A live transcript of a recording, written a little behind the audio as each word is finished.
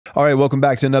All right, welcome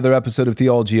back to another episode of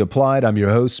Theology Applied. I'm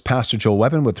your host, Pastor Joel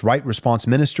Weapon with Right Response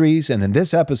Ministries, and in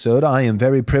this episode, I am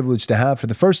very privileged to have, for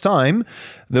the first time,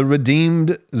 the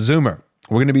Redeemed Zoomer.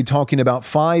 We're going to be talking about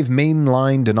 5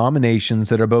 mainline denominations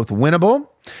that are both winnable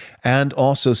and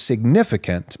also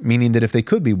significant, meaning that if they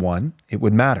could be won, it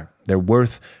would matter. They're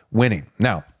worth winning.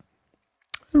 Now,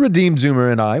 the Redeemed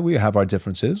Zoomer and I, we have our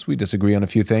differences. We disagree on a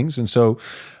few things. And so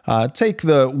take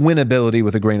the winnability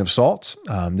with a grain of salt.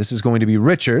 This is going to be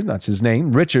Richard. That's his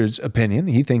name. Richard's opinion.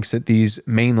 He thinks that these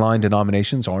mainline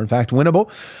denominations are, in fact,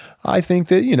 winnable. I think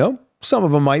that, some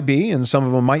of them might be and some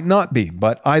of them might not be.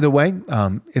 But either way,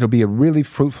 it'll be a really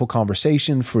fruitful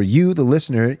conversation for you, the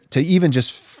listener, to even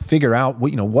just figure out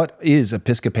what is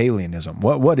Episcopalianism,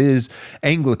 what is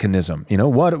Anglicanism,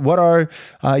 what are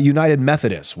United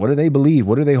Methodists, what do they believe,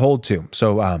 what do they hold to.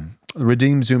 So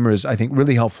Redeemed Zoomer is, I think,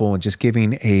 really helpful in just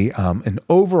giving an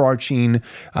overarching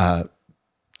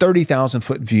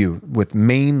 30,000-foot view with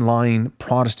mainline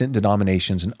Protestant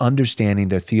denominations and understanding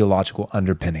their theological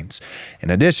underpinnings.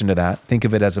 In addition to that, think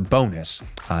of it as a bonus.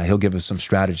 He'll give us some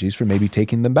strategies for maybe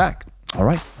taking them back. All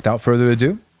right, without further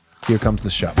ado, here comes the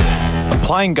show.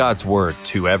 Applying God's Word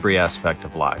to every aspect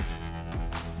of life.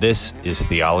 This is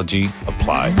Theology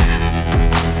Applied.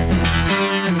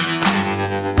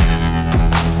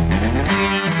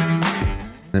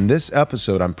 In this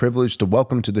episode, I'm privileged to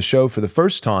welcome to the show for the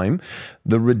first time,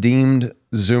 the Redeemed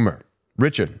Zoomer.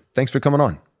 Richard, thanks for coming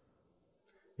on.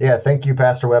 Yeah, thank you,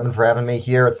 Pastor Weapon, for having me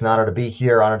here. It's an honor to be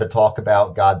here, honor to talk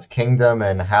about God's kingdom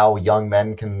and how young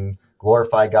men can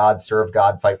glorify God, serve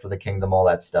God, fight for the kingdom, all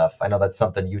that stuff. I know that's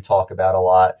something you talk about a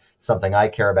lot, something I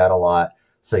care about a lot.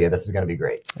 So yeah, this is going to be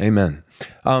great. Amen.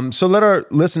 So let our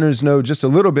listeners know just a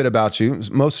little bit about you.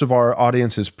 Most of our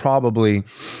audience is probably,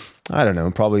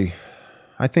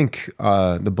 I think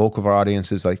the bulk of our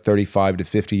audience is like 35 to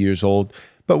 50 years old,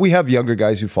 but we have younger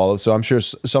guys who follow. So I'm sure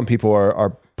some people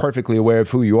are perfectly aware of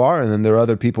who you are, and then there are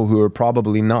other people who are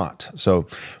probably not. So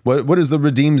what is the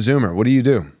Redeemed Zoomer? What do you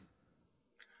do?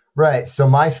 Right. So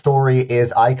my story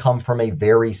is I come from a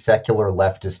very secular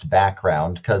leftist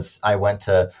background because I went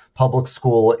to public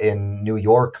school in New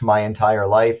York my entire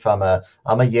life. I'm a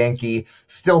Yankee,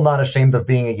 still not ashamed of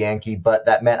being a Yankee, but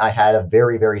that meant I had a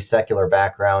very, very secular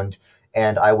background.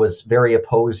 And I was very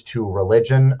opposed to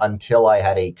religion until I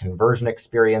had a conversion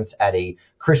experience at a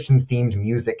Christian-themed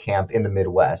music camp in the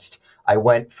Midwest. I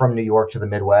went from New York to the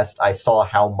Midwest. I saw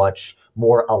how much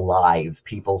more alive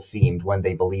people seemed when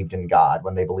they believed in God,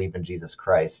 when they believed in Jesus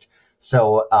Christ.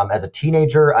 So as a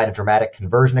teenager, I had a dramatic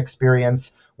conversion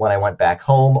experience. When I went back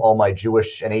home, all my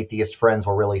Jewish and atheist friends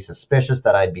were really suspicious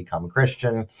that I'd become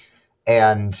Christian.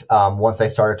 And once I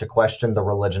started to question the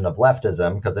religion of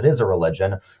leftism, because it is a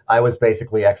religion, I was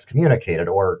basically excommunicated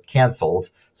or canceled,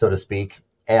 so to speak.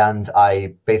 And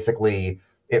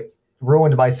it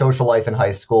ruined my social life in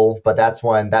high school, but that's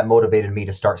when that motivated me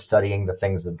to start studying the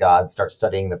things of God, start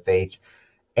studying the faith.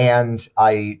 And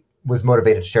I was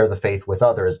motivated to share the faith with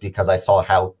others because I saw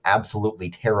how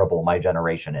absolutely terrible my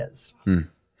generation is.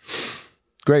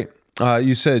 Great.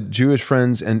 You said Jewish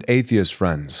friends and atheist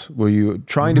friends. Were you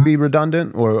trying to be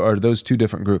redundant, or are those two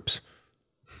different groups?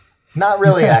 Not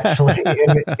really, actually. I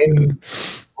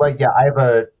have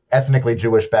a ethnically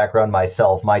Jewish background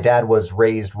myself. My dad was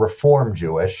raised Reform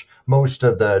Jewish. Most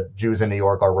of the Jews in New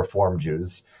York are Reform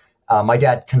Jews. My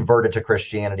dad converted to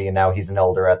Christianity, and now he's an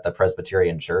elder at the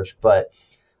Presbyterian Church. But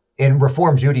in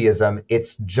Reform Judaism,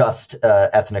 it's just an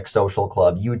ethnic social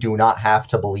club. You do not have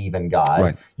to believe in God.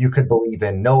 Right. You could believe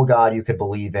in no God. You could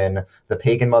believe in the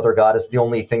pagan mother goddess. The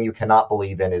only thing you cannot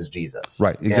believe in is Jesus.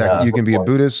 Right, exactly. You can be a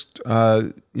Buddhist,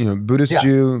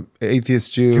 Jew,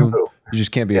 atheist Jew. Jew-boo. You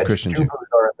just can't be a Christian Jew. Jew-boos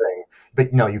are a thing.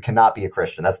 But no, you cannot be a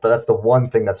Christian. That's the one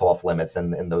thing that's off limits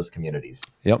in those communities.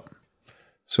 Yep.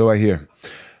 So I hear.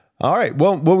 All right.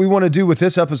 Well, what we want to do with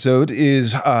this episode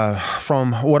is,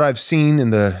 from what I've seen in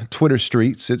the Twitter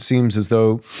streets, it seems as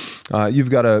though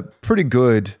you've got a pretty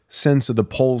good sense of the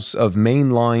pulse of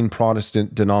mainline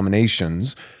Protestant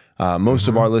denominations. Most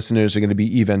of our listeners are going to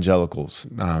be evangelicals,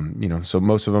 so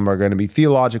most of them are going to be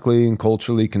theologically and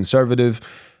culturally conservative.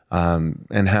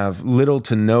 And have little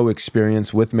to no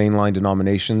experience with mainline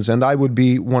denominations. And I would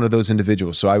be one of those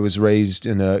individuals. So I was raised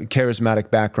in a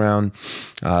charismatic background.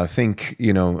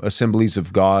 Assemblies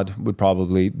of God would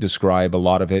probably describe a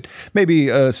lot of it. Maybe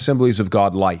Assemblies of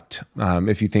God light.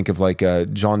 If you think of like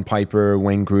John Piper,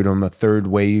 Wayne Grudem, a third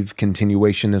wave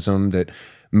continuationism that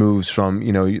moves from,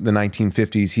 the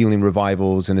 1950s healing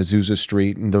revivals in Azusa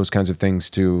Street and those kinds of things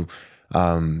to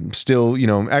still,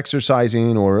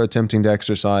 exercising or attempting to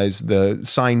exercise the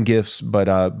sign gifts,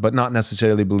 but not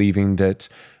necessarily believing that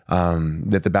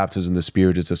that the baptism of the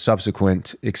Spirit is a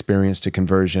subsequent experience to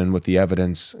conversion with the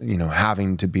evidence,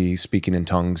 having to be speaking in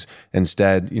tongues.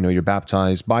 Instead, you're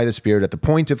baptized by the Spirit at the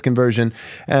point of conversion,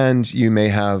 and you may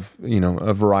have,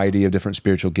 a variety of different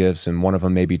spiritual gifts, and one of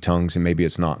them may be tongues and maybe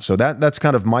it's not. So that's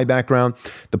kind of my background.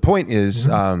 The point is,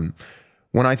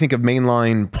 when I think of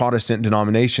mainline Protestant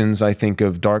denominations, I think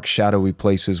of dark, shadowy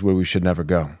places where we should never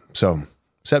go. So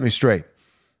set me straight.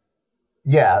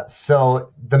 Yeah,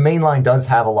 so the mainline does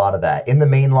have a lot of that. In the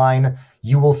mainline,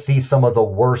 you will see some of the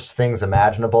worst things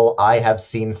imaginable. I have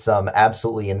seen some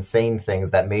absolutely insane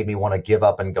things that made me want to give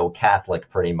up and go Catholic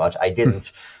pretty much. I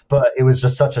didn't, but it was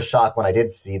just such a shock when I did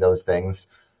see those things.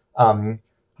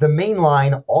 The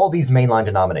mainline, all these mainline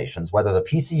denominations, whether the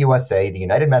PCUSA, the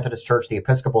United Methodist Church, the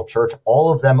Episcopal Church,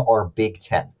 all of them are big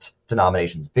tent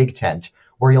denominations, big tent,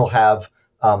 where you'll have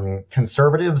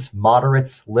conservatives,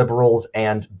 moderates, liberals,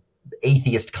 and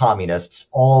atheist communists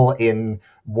all in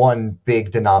one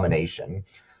big denomination.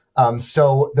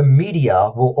 So the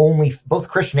media will only, both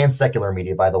Christian and secular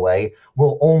media, by the way,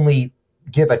 will only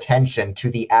give attention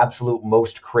to the absolute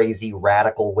most crazy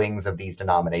radical wings of these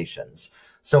denominations.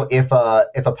 So if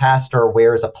a pastor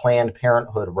wears a Planned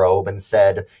Parenthood robe and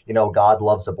said, God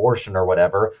loves abortion or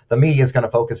whatever, the media is going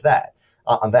to focus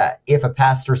on that. If a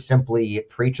pastor simply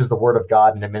preaches the word of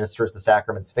God and administers the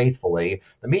sacraments faithfully,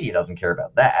 the media doesn't care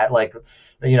about that. Like,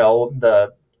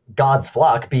 the God's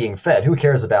flock being fed, who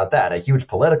cares about that? A huge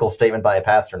political statement by a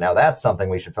pastor, now that's something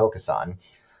we should focus on.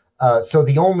 So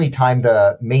the only time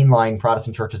the mainline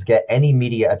Protestant churches get any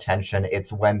media attention,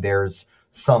 it's when there's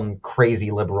some crazy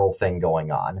liberal thing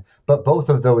going on. But both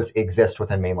of those exist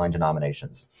within mainline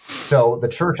denominations. So the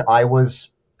church I was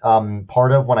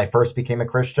part of when I first became a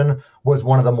Christian was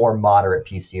one of the more moderate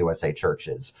PCUSA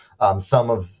churches. Some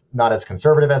of not as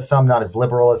conservative as some, not as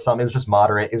liberal as some. It was just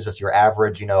moderate. It was just your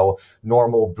average,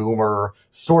 normal boomer,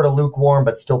 sort of lukewarm,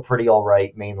 but still pretty all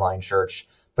right mainline church.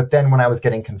 But then when I was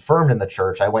getting confirmed in the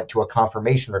church, I went to a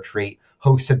confirmation retreat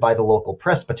hosted by the local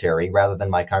presbytery rather than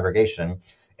my congregation.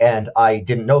 And I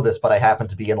didn't know this, but I happened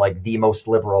to be in the most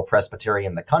liberal presbytery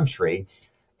in the country.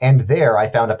 And there I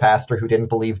found a pastor who didn't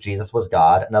believe Jesus was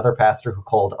God, another pastor who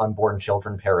called unborn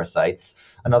children parasites,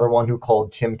 another one who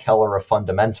called Tim Keller a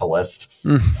fundamentalist.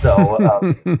 So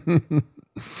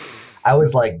I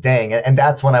was like, dang. And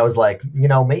that's when I was like,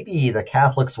 maybe the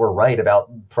Catholics were right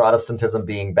about Protestantism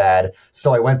being bad.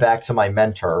 So I went back to my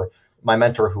mentor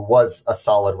who was a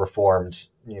solid Reformed,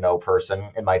 person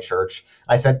in my church.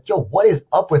 I said, what is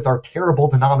up with our terrible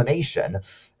denomination?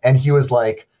 And he was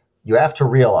like, you have to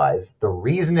realize the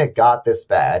reason it got this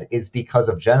bad is because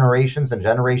of generations and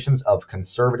generations of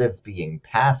conservatives being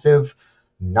passive,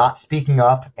 not speaking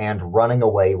up, and running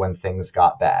away when things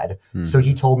got bad. So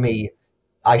he told me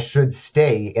I should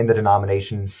stay in the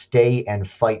denomination, stay and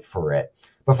fight for it.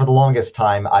 But for the longest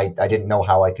time, I didn't know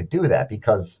how I could do that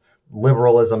because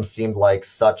liberalism seemed like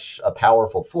such a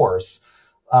powerful force.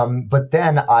 But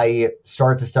then I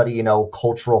started to study,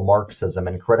 cultural Marxism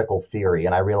and critical theory,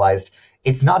 and I realized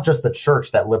it's not just the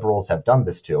church that liberals have done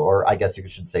this to, or I guess you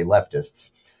should say leftists.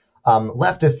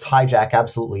 Leftists hijack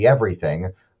absolutely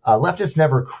everything. Leftists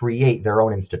never create their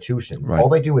own institutions. Right. All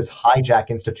they do is hijack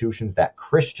institutions that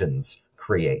Christians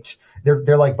create.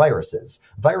 They're like viruses.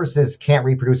 Viruses can't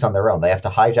reproduce on their own. They have to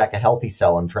hijack a healthy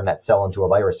cell and turn that cell into a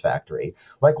virus factory.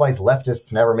 Likewise,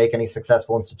 leftists never make any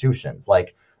successful institutions.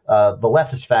 Like the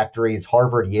leftist factories,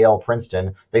 Harvard, Yale,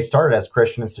 Princeton, they started as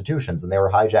Christian institutions and they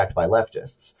were hijacked by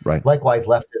leftists. Right. Likewise,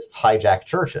 leftists hijack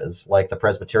churches like the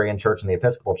Presbyterian Church and the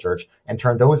Episcopal Church and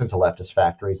turn those into leftist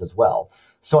factories as well.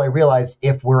 So I realized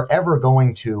if we're ever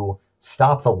going to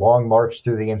stop the long march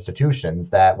through the institutions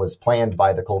that was planned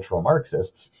by the cultural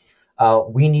Marxists,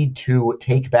 we need to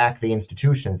take back the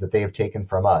institutions that they have taken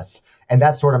from us. And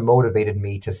that sort of motivated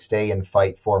me to stay and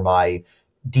fight for my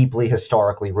deeply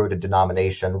historically rooted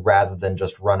denomination rather than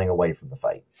just running away from the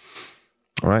fight.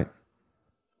 All right.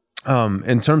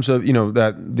 In terms of,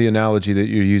 that the analogy that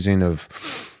you're using of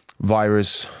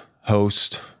virus,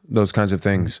 host, those kinds of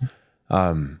things,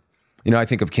 I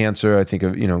think of cancer, I think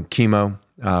of, chemo.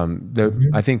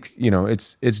 I think,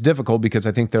 it's difficult because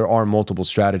I think there are multiple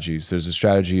strategies. There's a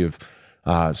strategy of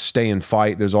stay and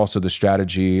fight. There's also the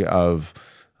strategy of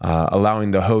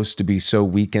allowing the host to be so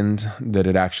weakened that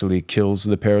it actually kills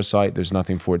the parasite. There's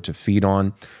nothing for it to feed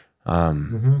on.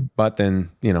 But then,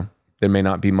 there may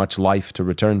not be much life to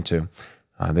return to.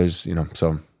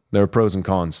 So there are pros and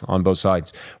cons on both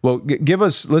sides. Well, give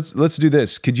us, let's do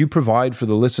this. Could you provide for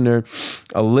the listener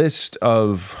a list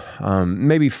of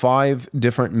maybe 5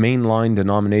 different mainline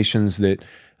denominations that,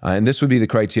 and this would be the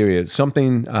criteria,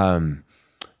 something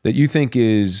that you think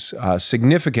is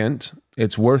significant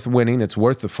It's worth winning. It's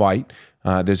worth the fight.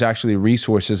 There's actually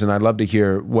resources, and I'd love to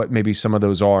hear what maybe some of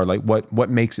those are, like what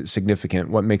makes it significant,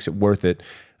 what makes it worth it,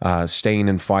 staying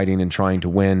and fighting and trying to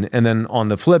win. And then on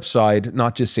the flip side,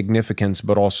 not just significance,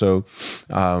 but also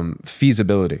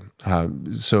feasibility.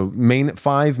 So 5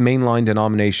 mainline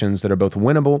denominations that are both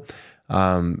winnable,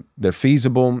 they're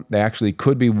feasible, they actually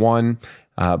could be won,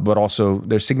 but also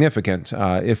they're significant.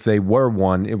 If they were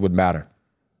won, it would matter.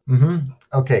 Mm-hmm.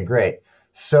 Okay, great.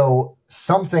 So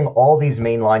something all these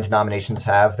mainline denominations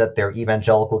have that their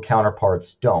evangelical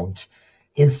counterparts don't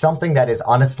is something that is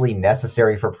honestly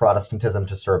necessary for Protestantism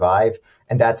to survive,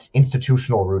 and that's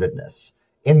institutional rootedness.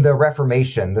 In the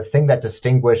Reformation, the thing that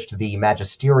distinguished the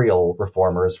magisterial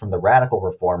reformers from the radical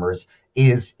reformers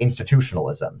is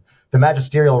institutionalism. The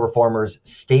magisterial reformers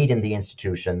stayed in the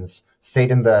institutions,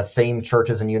 stayed in the same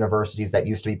churches and universities that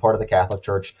used to be part of the Catholic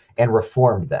Church, and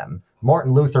reformed them.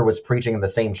 Martin Luther was preaching in the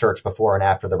same church before and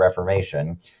after the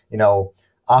Reformation.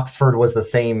 Oxford was the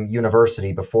same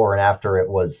university before and after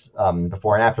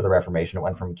the Reformation. It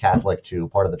went from Catholic to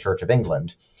part of the Church of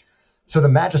England. So the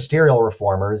magisterial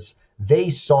reformers,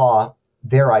 they saw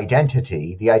their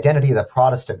identity, the identity of the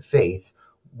Protestant faith,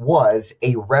 was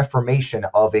a reformation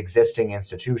of existing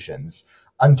institutions.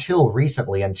 Until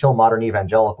recently, until modern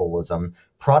evangelicalism,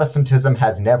 Protestantism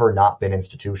has never not been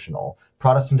institutional.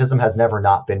 Protestantism has never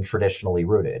not been traditionally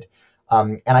rooted.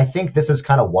 And I think this is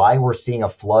kind of why we're seeing a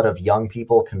flood of young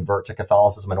people convert to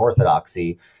Catholicism and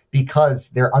Orthodoxy, because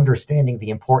they're understanding the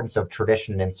importance of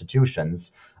tradition and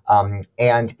institutions.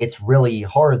 And it's really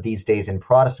hard these days in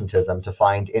Protestantism to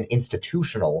find an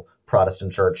institutional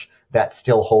Protestant church that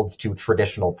still holds to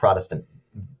traditional Protestant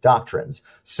doctrines.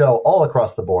 So all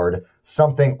across the board,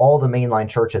 something all the mainline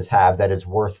churches have that is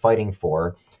worth fighting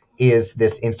for is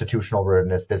this institutional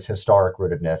rootedness, this historic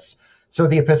rootedness. So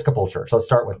the Episcopal Church, let's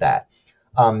start with that.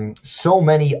 So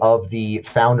many of the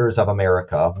founders of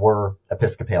America were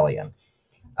Episcopalian.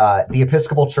 The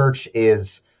Episcopal Church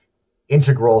is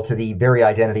integral to the very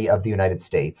identity of the United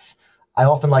States. I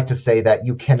often like to say that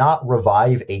you cannot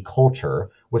revive a culture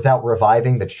without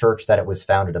reviving the church that it was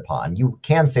founded upon. You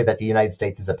can say that the United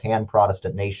States is a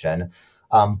pan-Protestant nation,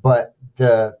 but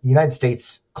the United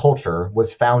States culture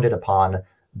was founded upon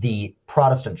the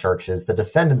Protestant churches, the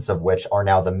descendants of which are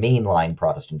now the mainline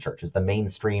Protestant churches, the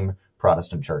mainstream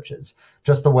Protestant churches.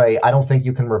 Just the way I don't think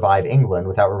you can revive England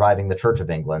without reviving the Church of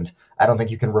England. I don't think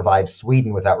you can revive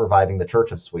Sweden without reviving the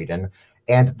Church of Sweden.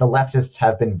 And the leftists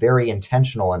have been very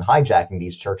intentional in hijacking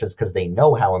these churches because they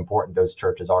know how important those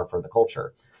churches are for the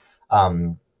culture.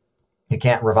 You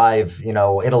can't revive,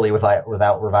 Italy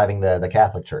without reviving the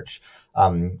Catholic Church.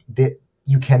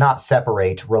 You cannot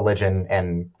separate religion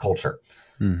and culture.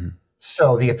 Mm-hmm.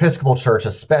 So the Episcopal Church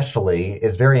especially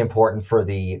is very important for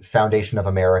the foundation of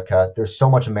America. There's so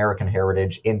much American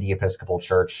heritage in the Episcopal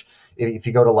Church. If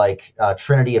you go to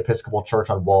Trinity Episcopal Church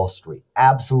on Wall Street,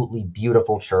 absolutely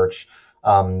beautiful church.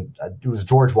 It was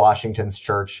George Washington's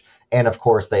church. And of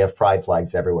course, they have pride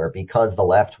flags everywhere because the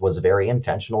left was very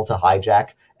intentional to hijack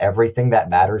everything that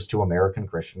matters to American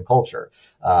Christian culture.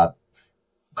 A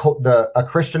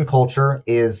Christian culture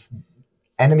is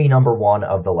enemy number one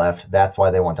of the left. That's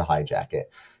why they want to hijack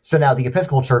it. So now the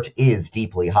Episcopal Church is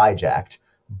deeply hijacked,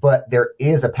 but there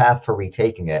is a path for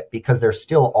retaking it because there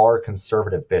still are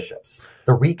conservative bishops.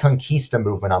 The Reconquista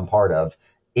movement I'm part of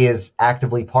is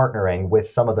actively partnering with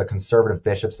some of the conservative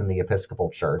bishops in the Episcopal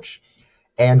Church.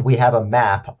 And we have a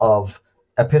map of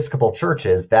Episcopal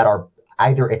churches that are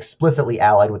either explicitly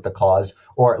allied with the cause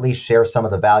or at least share some of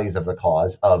the values of the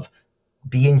cause of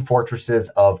being fortresses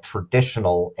of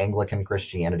traditional Anglican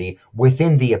Christianity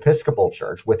within the Episcopal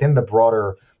Church, within the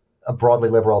broadly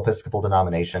liberal Episcopal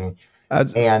denomination,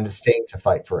 and staying to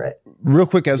fight for it. Real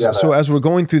quick, as we're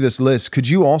going through this list, could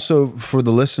you also, for the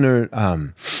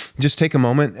listener, just take a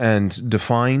moment and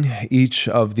define each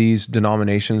of these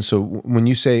denominations? So when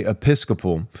you say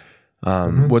Episcopal,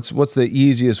 what's the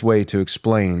easiest way to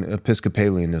explain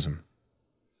Episcopalianism?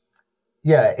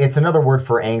 Yeah, it's another word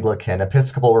for Anglican.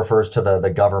 Episcopal refers to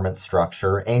the government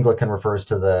structure. Anglican refers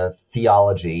to the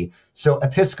theology. So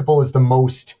Episcopal is the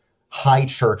most high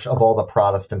church of all the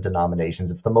Protestant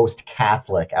denominations. It's the most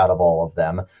Catholic out of all of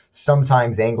them.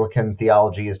 Sometimes Anglican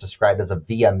theology is described as a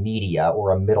via media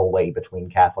or a middle way between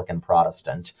Catholic and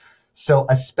Protestant. So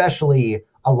especially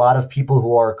a lot of people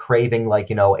who are craving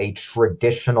a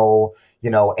traditional,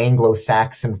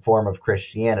 Anglo-Saxon form of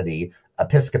Christianity,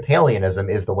 Episcopalianism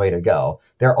is the way to go.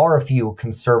 There are a few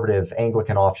conservative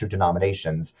Anglican offshoot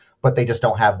denominations, but they just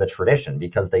don't have the tradition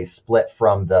because they split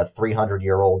from the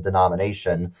 300-year-old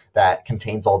denomination that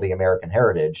contains all the American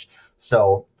heritage.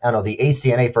 So I don't know, the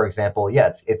ACNA, for example,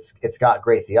 yeah, it's got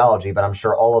great theology, but I'm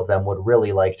sure all of them would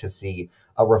really like to see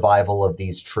a revival of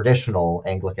these traditional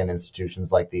Anglican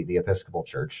institutions like the Episcopal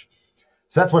Church.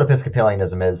 So that's what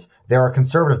Episcopalianism is. There are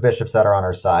conservative bishops that are on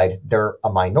our side. They're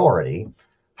a minority.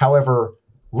 However,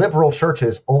 liberal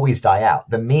churches always die out.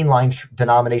 The mainline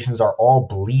denominations are all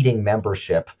bleeding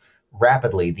membership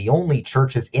rapidly. The only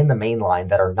churches in the mainline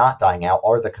that are not dying out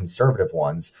are the conservative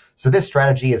ones. So this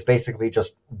strategy is basically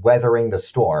just weathering the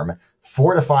storm,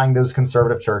 fortifying those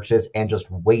conservative churches, and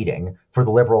just waiting for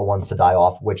the liberal ones to die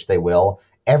off, which they will.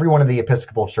 Everyone in the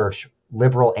Episcopal Church,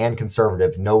 liberal and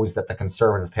conservative, knows that the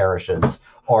conservative parishes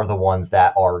are the ones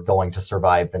that are going to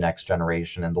survive the next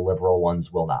generation, and the liberal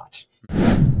ones will not.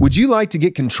 Would you like to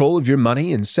get control of your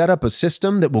money and set up a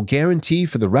system that will guarantee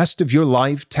for the rest of your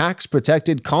life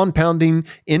tax-protected compounding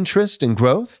interest and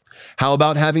growth? How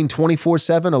about having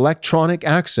 24/7 electronic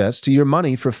access to your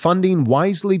money for funding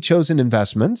wisely chosen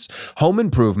investments, home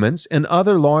improvements, and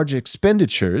other large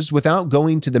expenditures without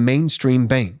going to the mainstream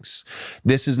banks?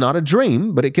 This is not a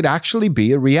dream, but it could actually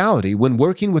be a reality when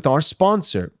working with our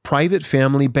sponsor, Private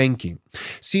Family Banking.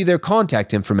 See their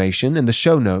contact information in the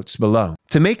show notes below.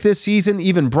 To make this season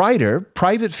even brighter,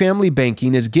 Private Family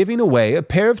Banking is giving away a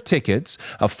pair of tickets,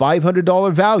 a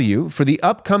 $500 value, for the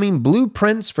upcoming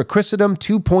Blueprints for Christendom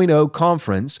 2.0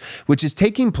 conference, which is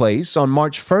taking place on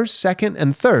March 1st, 2nd,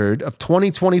 and 3rd of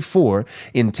 2024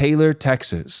 in Taylor,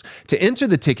 Texas. To enter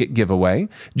the ticket giveaway,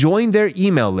 join their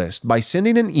email list by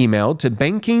sending an email to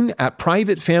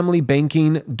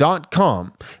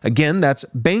banking@privatefamilybanking.com. Again, that's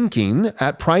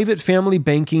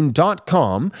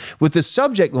banking@privatefamilybanking.com with the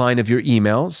subject line of your email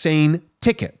saying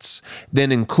tickets.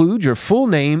 Then include your full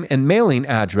name and mailing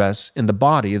address in the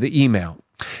body of the email.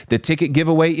 The ticket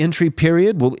giveaway entry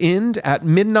period will end at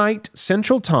midnight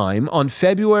Central Time on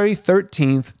February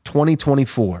 13th,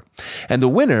 2024, and the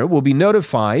winner will be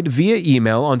notified via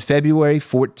email on February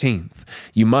 14th.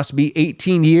 You must be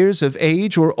 18 years of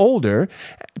age or older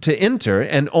to enter,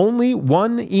 and only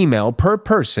one email per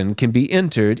person can be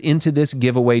entered into this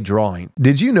giveaway drawing.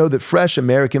 Did you know that fresh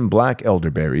American black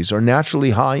elderberries are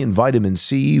naturally high in vitamin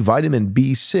C, vitamin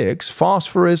B6,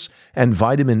 phosphorus, and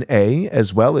vitamin A,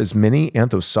 as well as many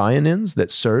anthocyanins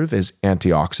that serve as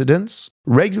antioxidants?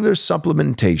 Regular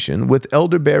supplementation with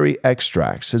elderberry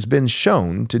extracts has been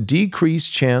shown to decrease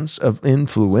chance of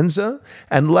influenza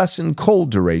and lessen cold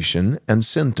duration and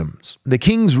symptoms. The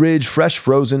Kings Ridge fresh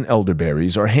frozen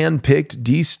elderberries are hand-picked,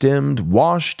 destemmed,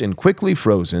 washed, and quickly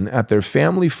frozen at their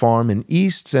family farm in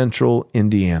East Central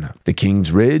Indiana. The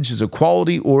Kings Ridge is a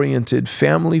quality-oriented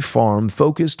family farm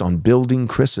focused on building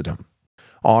Christendom.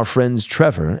 Our friends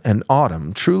Trevor and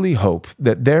Autumn truly hope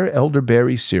that their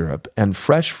elderberry syrup and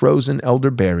fresh frozen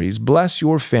elderberries bless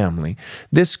your family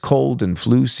this cold and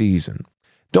flu season.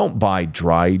 Don't buy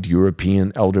dried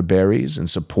European elderberries and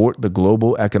support the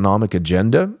global economic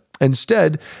agenda.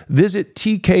 Instead, visit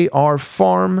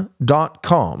tkrfarm.com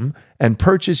and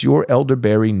purchase your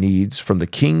elderberry needs from the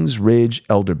Kings Ridge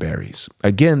Elderberries.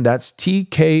 Again, that's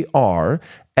tkrfarm.com.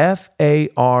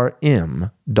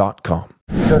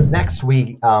 So next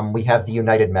week, we have the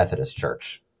United Methodist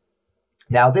Church.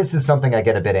 Now, this is something I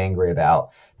get a bit angry about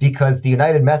because the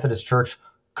United Methodist Church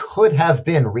could have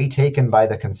been retaken by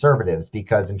the conservatives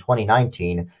because in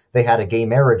 2019, they had a gay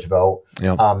marriage vote,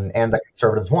 and the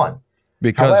conservatives won.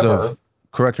 However,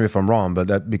 correct me if I'm wrong,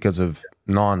 but because of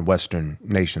non-Western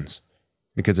nations,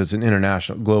 because it's an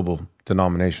international, global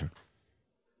denomination.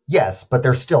 Yes, but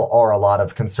there still are a lot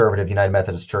of conservative United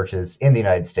Methodist churches in the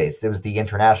United States. It was the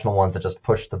international ones that just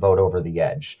pushed the vote over the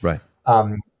edge. Right.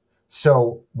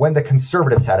 So when the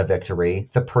conservatives had a victory,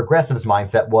 the progressives'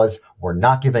 mindset was, we're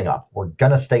not giving up. We're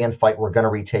going to stay and fight. We're going to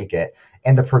retake it.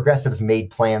 And the progressives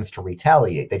made plans to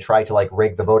retaliate. They tried to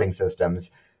rig the voting systems.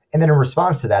 And then in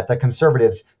response to that, the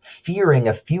conservatives, fearing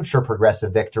a future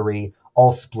progressive victory,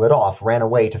 all split off, ran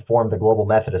away to form the Global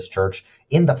Methodist Church,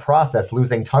 in the process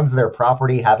losing tons of their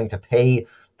property, having to pay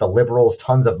the liberals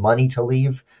tons of money to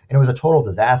leave. And it was a total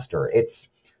disaster.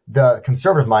 The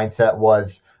conservative mindset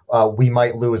was, we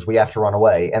might lose, we have to run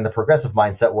away. And the progressive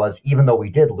mindset was, even though we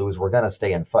did lose, we're going to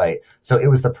stay and fight. So it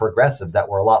was the progressives that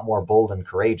were a lot more bold and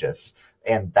courageous.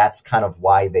 And that's kind of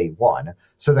why they won.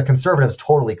 So the conservatives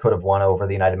totally could have won over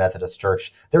the United Methodist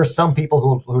Church. There are some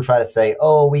people who try to say,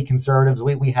 oh, we conservatives,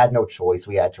 we had no choice.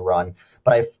 We had to run.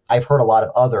 But I've heard a lot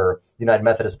of other United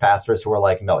Methodist pastors who are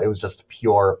like, no, it was just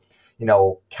pure,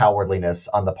 cowardliness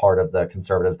on the part of the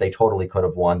conservatives. They totally could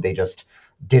have won. They just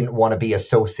didn't want to be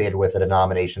associated with a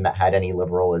denomination that had any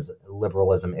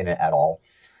liberalism in it at all.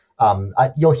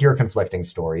 You'll hear conflicting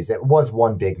stories. It was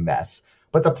one big mess.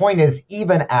 But the point is,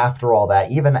 even after all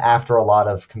that, even after a lot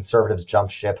of conservatives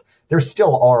jumped ship, there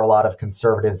still are a lot of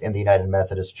conservatives in the United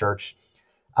Methodist Church.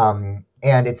 And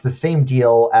it's the same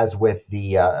deal as with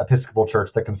the Episcopal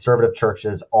Church. The conservative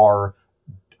churches are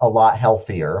a lot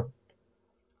healthier.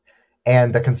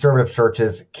 And the conservative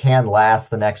churches can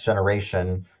last the next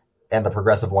generation, and the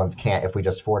progressive ones can't if we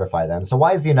just fortify them. So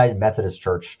why is the United Methodist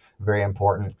Church very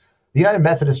important? The United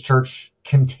Methodist Church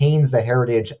contains the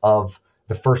heritage of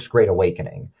the First Great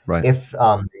Awakening. Right. If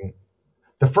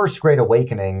the First Great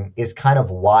Awakening is kind of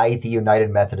why the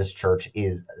United Methodist Church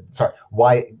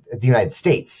why the United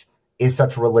States is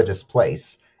such a religious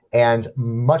place. And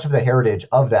much of the heritage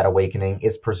of that awakening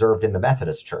is preserved in the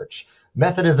Methodist Church.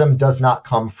 Methodism does not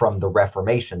come from the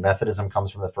Reformation. Methodism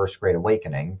comes from the First Great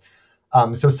Awakening.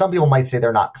 So some people might say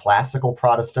they're not classical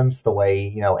Protestants the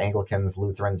way, Anglicans,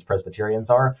 Lutherans, Presbyterians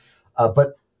are.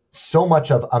 But so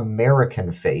much of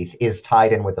American faith is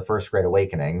tied in with the First Great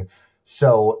Awakening.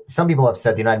 So some people have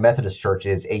said the United Methodist Church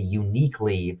is a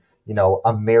uniquely,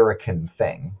 American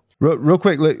thing. Real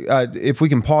quick, if we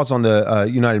can pause on the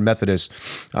United Methodist,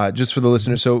 just for the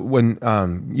listeners. So when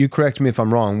you correct me if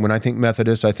I'm wrong, when I think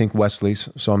Methodist, I think Wesley's.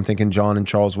 So I'm thinking John and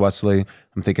Charles Wesley.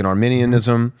 I'm thinking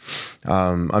Arminianism.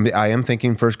 I am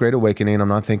thinking First Great Awakening. I'm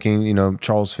not thinking,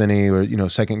 Charles Finney or,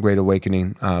 Second Great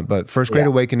Awakening. But First Great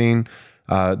Awakening,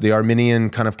 the Arminian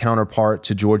kind of counterpart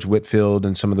to George Whitefield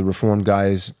and some of the Reformed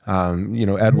guys,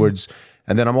 Edwards.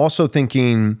 And then I'm also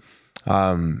thinking...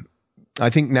 I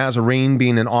think Nazarene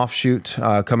being an offshoot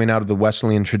coming out of the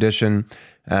Wesleyan tradition.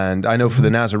 And I know for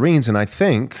the Nazarenes, and I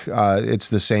think it's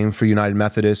the same for United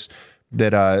Methodists,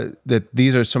 that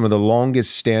these are some of the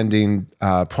longest standing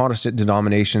Protestant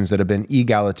denominations that have been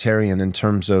egalitarian in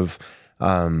terms of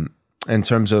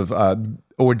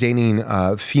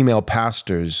ordaining female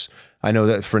pastors. I know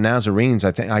that for Nazarenes,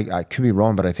 I think I could be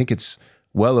wrong, but I think it's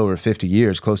well over 50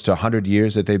 years, close to 100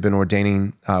 years that they've been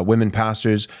ordaining women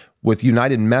pastors. With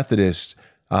United Methodists,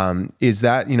 is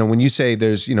that, when you say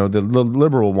there's, the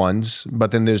liberal ones,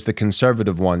 but then there's the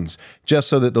conservative ones, just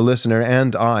so that the listener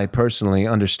and I personally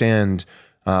understand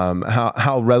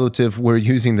how relative we're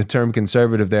using the term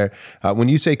conservative there. When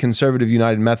you say conservative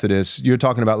United Methodists, you're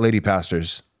talking about lady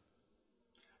pastors,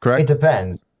 correct? It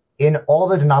depends. In all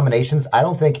the denominations, I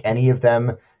don't think any of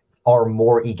them are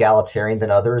more egalitarian than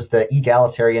others. The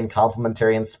egalitarian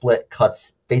complementarian split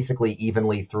cuts basically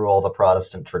evenly through all the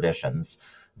Protestant traditions.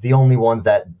 The only ones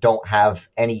that don't have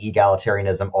any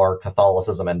egalitarianism are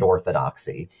Catholicism and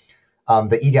Orthodoxy.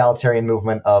 The egalitarian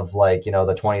movement of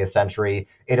the 20th century,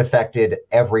 it affected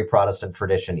every Protestant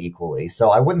tradition equally. So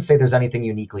I wouldn't say there's anything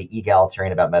uniquely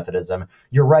egalitarian about Methodism.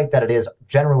 You're right that it is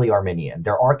generally Arminian.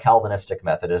 There are Calvinistic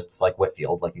Methodists like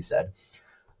Whitefield, like you said.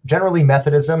 Generally,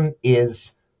 Methodism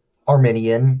is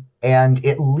Arminian, and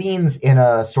it leans in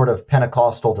a sort of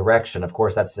Pentecostal direction. Of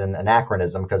course, that's an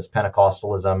anachronism because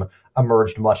Pentecostalism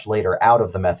emerged much later out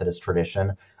of the Methodist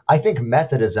tradition. I think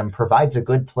Methodism provides a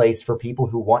good place for people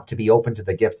who want to be open to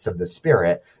the gifts of the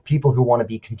Spirit, people who want to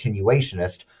be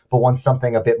continuationist, but want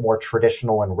something a bit more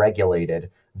traditional and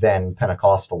regulated than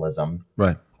Pentecostalism.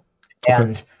 Right. Okay.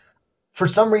 And for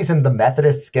some reason, the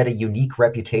Methodists get a unique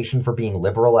reputation for being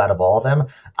liberal out of all of them.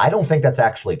 I don't think that's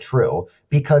actually true,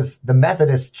 because the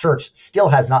Methodist Church still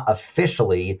has not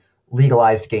officially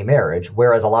legalized gay marriage,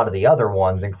 whereas a lot of the other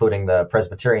ones, including the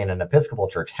Presbyterian and Episcopal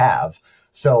Church, have.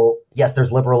 So yes,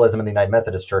 there's liberalism in the United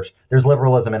Methodist Church. There's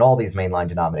liberalism in all these mainline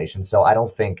denominations. So I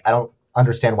don't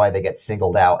understand why they get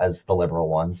singled out as the liberal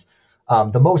ones.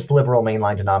 The most liberal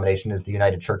mainline denomination is the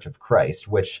United Church of Christ,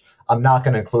 which I'm not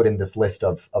going to include in this list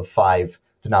of 5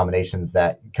 denominations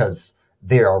because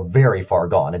they are very far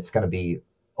gone. It's going to be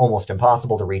almost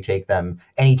impossible to retake them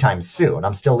anytime soon.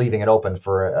 I'm still leaving it open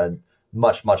for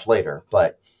much, much later.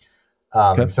 But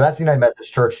So that's the United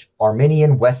Methodist Church.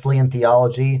 Arminian Wesleyan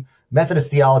theology.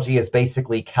 Methodist theology is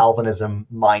basically Calvinism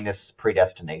minus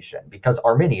predestination, because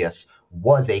Arminius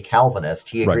was a Calvinist.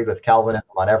 He agreed with Calvinism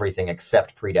on everything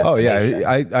except predestination. Oh,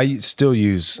 yeah. I still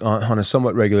use, on a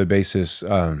somewhat regular basis,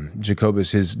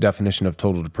 Jacobus, his definition of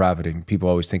total depravity. People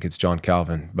always think it's John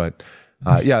Calvin. But,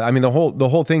 yeah, I mean, the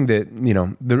whole thing that,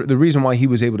 the reason why he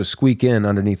was able to squeak in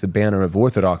underneath the banner of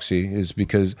orthodoxy is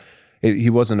because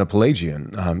he wasn't a Pelagian.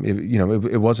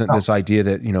 It wasn't this idea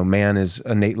that, man is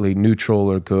innately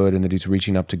neutral or good and that he's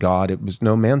reaching up to God. It was,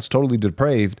 no, man's totally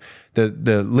depraved.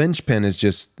 The linchpin is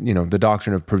just, the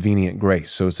doctrine of prevenient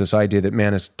grace. So it's this idea that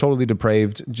man is totally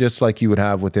depraved, just like you would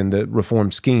have within the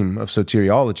Reformed scheme of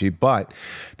soteriology. But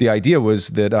the idea was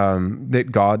that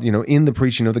that God, in the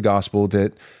preaching of the gospel,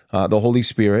 that the Holy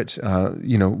Spirit,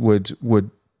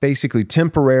 would basically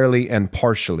temporarily and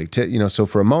partially, so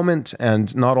for a moment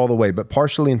and not all the way, but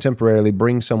partially and temporarily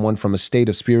bring someone from a state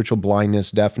of spiritual blindness,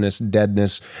 deafness,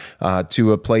 deadness,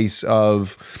 to a place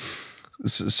of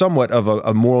somewhat of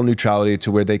a moral neutrality,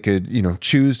 to where they could,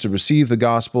 choose to receive the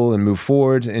gospel and move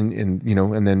forward, and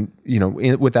then,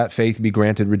 with that faith be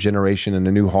granted regeneration and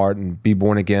a new heart and be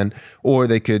born again, or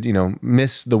they could,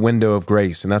 miss the window of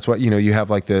grace. And that's what, you have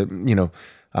like the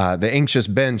anxious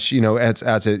bench,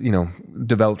 as it,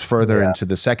 developed further into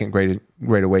the second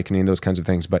great awakening, those kinds of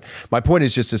things. But my point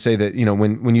is just to say that,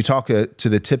 when you talk to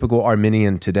the typical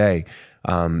Arminian today,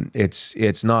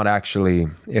 it's not actually,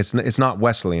 it's not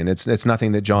Wesleyan. It's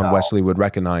nothing that John Wesley would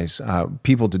recognize.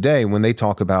 People today, when they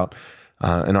talk about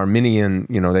an Arminian,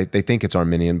 they think it's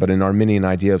Arminian, but an Arminian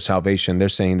idea of salvation, they're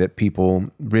saying that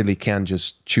people really can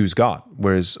just choose God.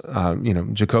 Whereas,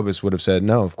 Jacobus would have said,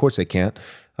 no, of course they can't.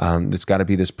 It's got to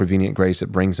be this prevenient grace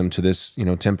that brings them to this,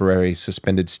 temporary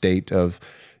suspended state of,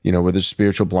 where the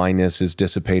spiritual blindness is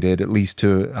dissipated, at least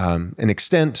to an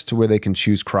extent, to where they can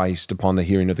choose Christ upon the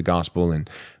hearing of the gospel and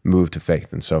move to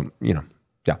faith. And so,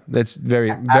 that's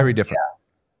very, very different. Yeah.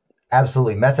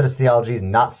 Absolutely. Methodist theology is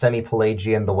not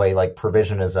semi-Pelagian the way like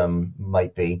provisionism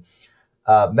might be.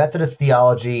 Methodist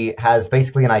theology has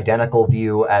basically an identical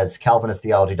view as Calvinist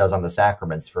theology does on the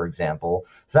sacraments, for example.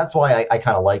 So that's why I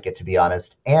kind of like it, to be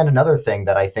honest. And another thing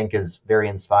that I think is very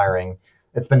inspiring,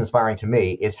 that's been inspiring to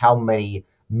me, is how many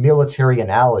military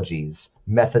analogies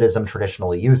Methodism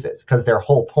traditionally uses, because their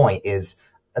whole point is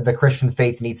the Christian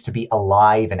faith needs to be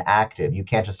alive and active. You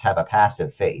can't just have a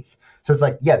passive faith. So it's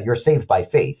like, yeah, you're saved by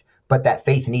faith, but that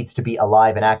faith needs to be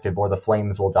alive and active or the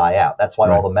flames will die out. That's why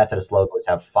all the Methodist logos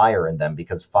have fire in them,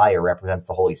 because fire represents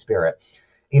the Holy Spirit.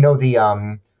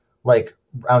 Rejoice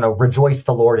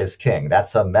the Lord is King.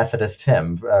 That's a Methodist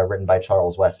hymn written by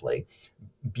Charles Wesley.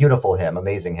 Beautiful hymn,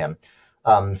 amazing hymn.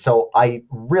 So I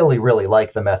really, really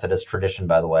like the Methodist tradition,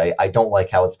 by the way. I don't like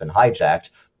how it's been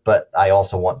hijacked, but I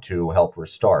also want to help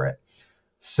restore it.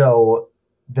 So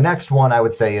the next one I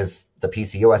would say is the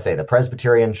PCUSA, the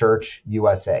Presbyterian Church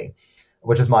USA,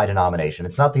 which is my denomination.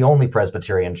 It's not the only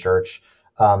Presbyterian church.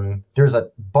 There's a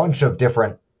bunch of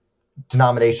different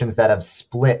denominations that have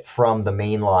split from the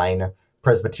mainline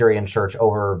Presbyterian church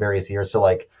over various years. So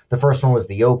like the first one was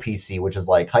the OPC, which is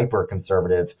like hyper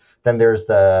conservative. Then there's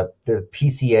the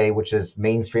PCA, which is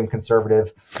mainstream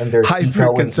conservative. And there's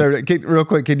hyper conservative. Real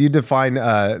quick, can you define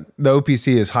the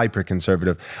OPC as hyper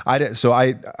conservative? I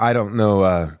don't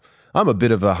know. I'm a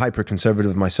bit of a hyper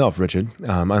conservative myself, Richard.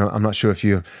 I'm not sure if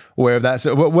you're aware of that.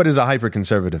 So what is a hyper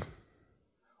conservative?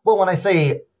 Well, when I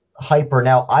say hyper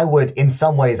now, in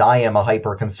some ways I am a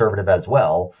hyper conservative as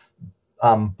well.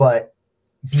 But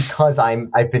because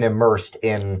I've been immersed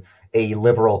in a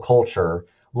liberal culture,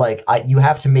 you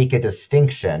have to make a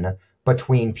distinction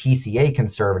between PCA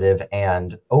conservative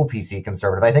and OPC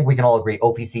conservative. I think we can all agree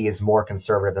OPC is more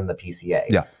conservative than the PCA.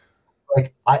 Yeah.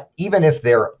 Even if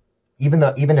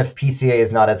PCA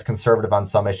is not as conservative on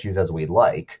some issues as we'd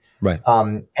like, right?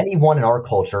 Anyone in our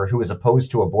culture who is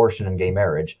opposed to abortion and gay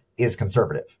marriage is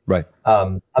conservative, right?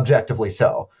 Objectively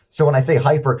so. So when I say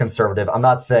hyper conservative, I'm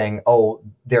not saying, oh,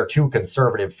 they're too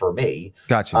conservative for me.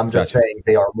 Gotcha. I'm just saying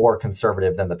they are more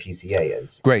conservative than the PCA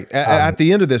is. Great. At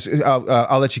the end of this,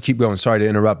 I'll let you keep going. Sorry to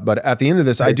interrupt, but at the end of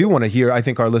this, I do want to hear. I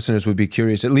think our listeners would be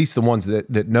curious, at least the ones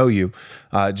that know you,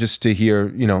 just to hear,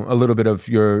 a little bit of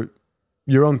your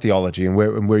own theology and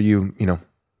where you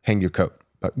hang your coat.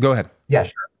 But go ahead. Yeah,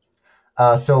 sure.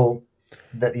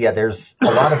 There's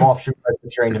a lot of offshoot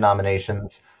Presbyterian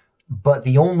denominations, but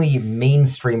the only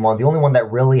mainstream one, the only one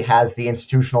that really has the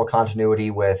institutional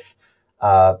continuity with,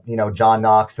 John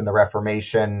Knox and the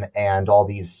Reformation and all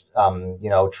these,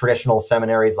 traditional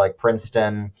seminaries like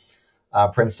Princeton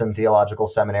Theological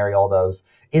Seminary, all those,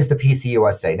 is the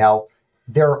PCUSA. Now,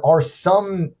 there are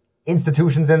some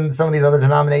institutions in some of these other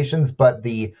denominations, but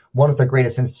the one with the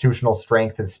greatest institutional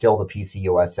strength is still the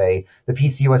PCUSA. The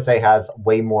PCUSA has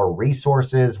way more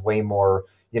resources, way more,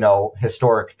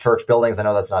 historic church buildings. I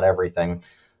know that's not everything.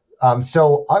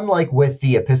 So unlike with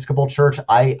the Episcopal Church,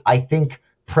 I think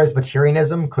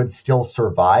Presbyterianism could still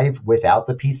survive without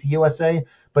the PCUSA,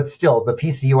 but still the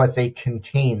PCUSA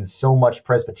contains so much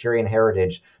Presbyterian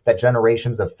heritage that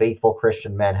generations of faithful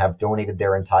Christian men have donated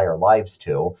their entire lives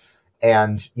to.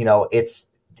 and it's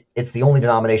the only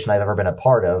denomination I've ever been a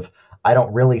part of. I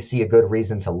don't really see a good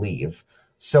reason to leave.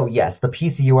 So yes, the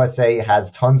PCUSA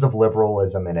has tons of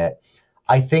liberalism in it.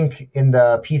 I think in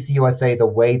the PCUSA, the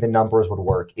way the numbers would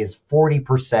work is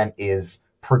 40% is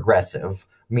progressive,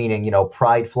 meaning,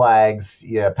 pride flags,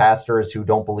 pastors who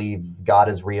don't believe God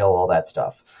is real, all that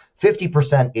stuff.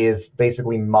 50% is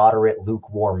basically moderate,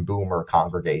 lukewarm boomer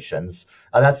congregations.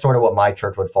 That's sort of what my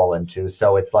church would fall into.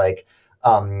 So it's like,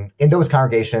 in those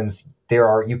congregations,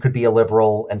 you could be a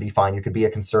liberal and be fine. You could be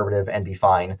a conservative and be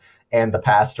fine. And the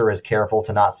pastor is careful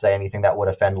to not say anything that would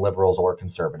offend liberals or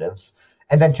conservatives.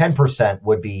 And then 10%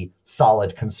 would be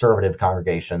solid conservative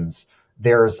congregations.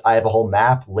 I have a whole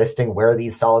map listing where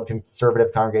these solid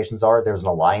conservative congregations are. There's an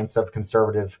alliance of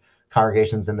conservative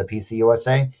congregations in the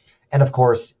PCUSA. And of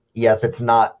course, yes, it's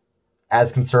not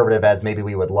as conservative as maybe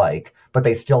we would like, but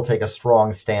they still take a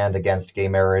strong stand against gay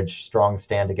marriage, strong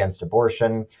stand against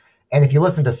abortion. And if you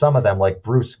listen to some of them, like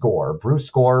Bruce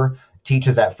Gore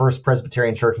teaches at First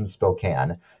Presbyterian Church in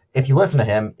Spokane. If you listen to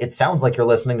him, it sounds like you're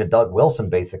listening to Doug Wilson,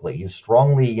 basically. He's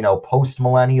strongly,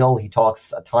 post-millennial. He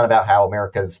talks a ton about how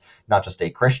America's not just a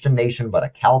Christian nation, but a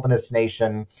Calvinist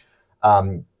nation.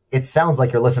 It sounds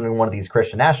like you're listening to one of these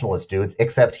Christian nationalist dudes,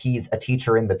 except he's a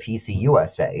teacher in the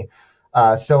PCUSA.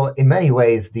 So in many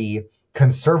ways, the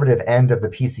conservative end of the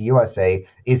PCUSA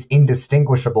is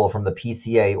indistinguishable from the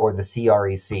PCA or the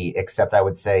CREC, except I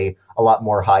would say a lot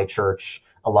more high church,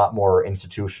 a lot more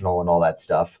institutional and all that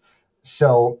stuff.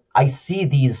 So I see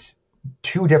these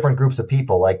two different groups of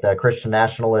people, like the Christian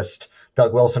nationalist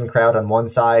Doug Wilson crowd on one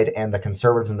side and the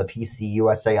conservatives in the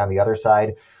PCUSA on the other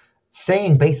side,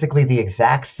 saying basically the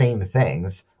exact same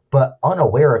things, but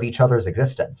unaware of each other's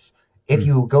existence. If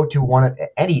you go to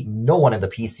no one in the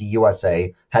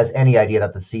PCUSA has any idea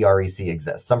that the CREC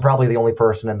exists. I'm probably the only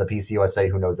person in the PCUSA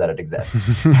who knows that it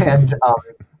exists. And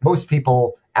most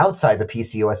people outside the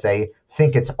PCUSA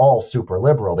think it's all super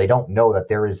liberal. They don't know that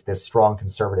there is this strong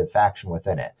conservative faction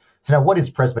within it. So now, what is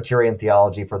Presbyterian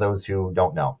theology for those who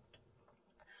don't know?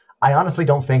 I honestly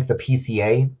don't think the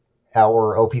PCA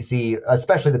or OPC,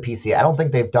 especially the PCA, I don't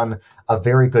think they've done a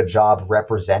very good job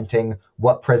representing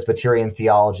what Presbyterian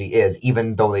theology is,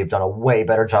 even though they've done a way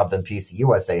better job than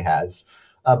PCUSA has.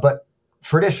 But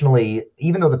traditionally,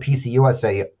 even though the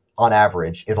PCUSA on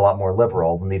average is a lot more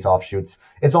liberal than these offshoots,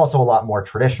 it's also a lot more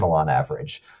traditional on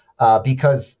average.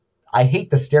 Because I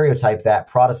hate the stereotype that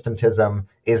Protestantism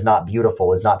is not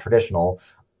beautiful, is not traditional.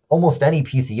 Almost any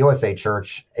PCUSA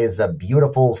church is a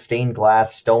beautiful stained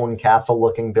glass stone castle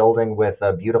looking building with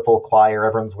a beautiful choir.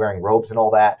 Everyone's wearing robes and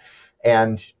all that.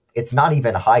 And it's not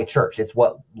even high church. It's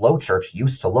what low church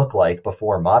used to look like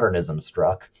before modernism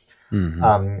struck.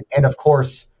 Mm-hmm. And of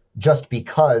course, just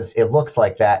because it looks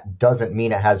like that doesn't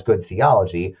mean it has good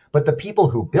theology. But the people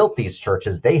who built these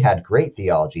churches, they had great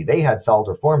theology. They had solid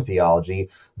Reformed theology.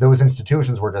 Those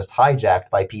institutions were just hijacked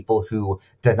by people who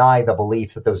deny the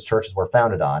beliefs that those churches were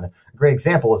founded on. A great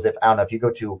example is if you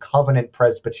go to Covenant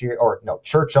Presbyterian,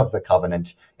 Church of the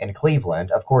Covenant in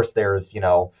Cleveland, of course there's,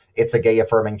 it's a gay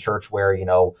affirming church where,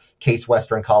 Case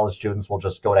Western college students will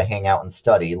just go to hang out and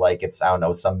study like it's,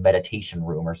 some meditation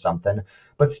room or something.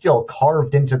 But still,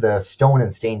 carved into the stone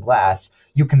and stained glass,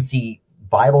 you can see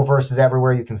Bible verses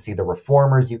everywhere. You can see the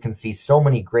reformers. You can see so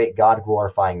many great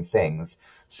God-glorifying things.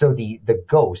 So the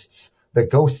ghosts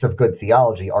of good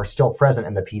theology are still present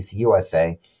in the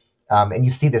PCUSA. And you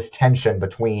see this tension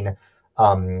between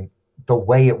the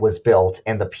way it was built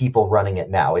and the people running it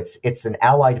now. It's an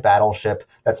Allied battleship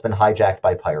that's been hijacked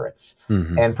by pirates.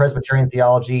 Mm-hmm. And Presbyterian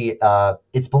theology,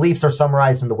 its beliefs are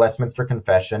summarized in the Westminster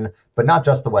Confession, but not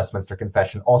just the Westminster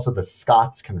Confession, also the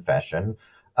Scots Confession.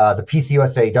 The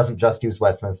PCUSA doesn't just use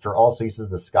Westminster, also uses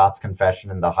the Scots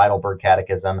Confession and the Heidelberg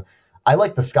Catechism. I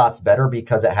like the Scots better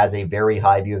because it has a very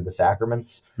high view of the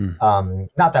sacraments. Mm.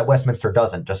 Not that Westminster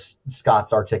doesn't, just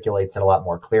Scots articulates it a lot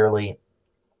more clearly.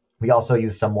 We also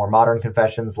use some more modern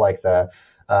confessions like the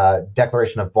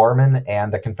Declaration of Barmen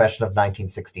and the Confession of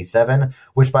 1967,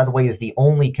 which, by the way, is the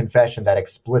only confession that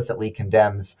explicitly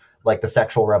condemns the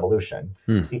sexual revolution.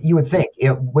 You would think,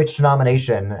 which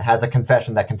denomination has a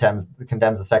confession that condemns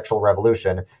the sexual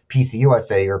revolution?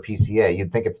 PCUSA or PCA?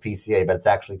 You'd think it's PCA, but it's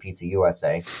actually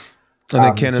PCUSA. And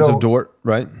the Canons of Dort,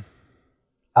 right?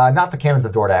 Not the Canons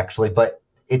of Dort, actually, but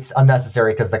it's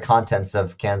unnecessary because the contents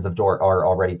of Canons of Dort are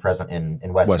already present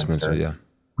in Westminster. Yeah.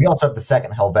 We also have the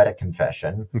Second Helvetic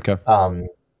Confession, okay.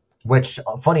 Which,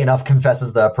 funny enough,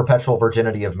 confesses the perpetual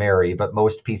virginity of Mary, but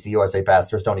most PCUSA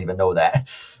pastors don't even know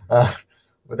that.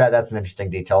 That's an interesting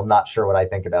detail. I'm not sure what I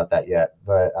think about that yet.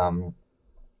 But so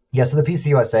the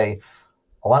PCUSA,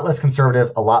 a lot less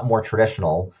conservative, a lot more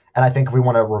traditional. And I think if we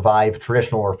want to revive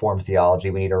traditional Reformed theology,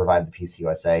 we need to revive the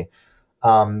PCUSA.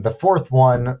 The fourth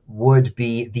one would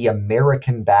be the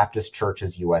American Baptist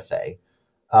Churches USA.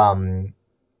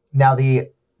 Now,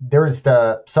 there's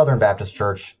the Southern Baptist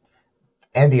Church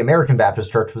and the American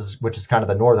Baptist Church, which is kind of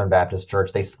the Northern Baptist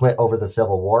Church. They split over the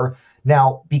Civil War.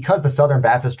 Now, because the Southern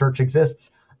Baptist Church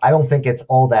exists, I don't think it's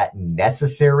all that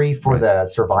necessary for the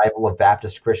survival of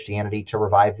Baptist Christianity to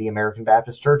revive the American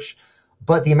Baptist Church.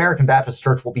 But the American Baptist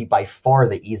Church will be by far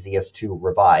the easiest to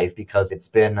revive because it's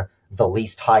been the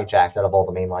least hijacked out of all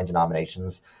the mainline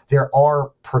denominations. There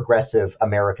are progressive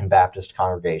American Baptist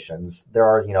congregations. There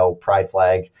are, Pride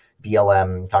Flag,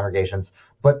 BLM congregations,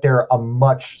 but they're a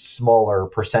much smaller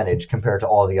percentage compared to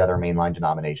all the other mainline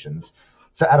denominations.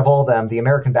 So out of all of them, the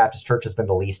American Baptist Church has been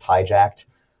the least hijacked.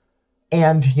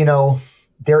 And,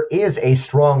 there is a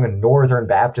strong Northern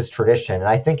Baptist tradition, and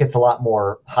I think it's a lot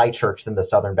more high church than the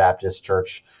Southern Baptist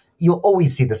Church. You'll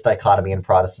always see this dichotomy in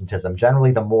Protestantism.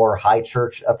 Generally, the more high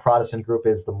church a Protestant group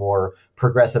is, the more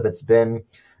progressive it's been,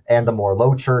 and the more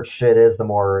low church it is, the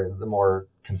more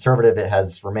conservative it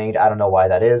has remained. I don't know why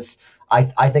that is.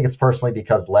 I think it's personally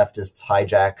because leftists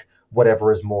hijack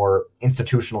whatever is more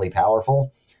institutionally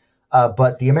powerful.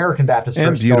 But the American Baptist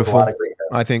Church does a lot of great.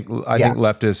 I think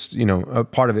leftists, a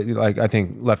part of it, I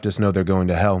think leftists know they're going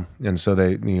to hell, and so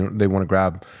they want to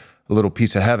grab a little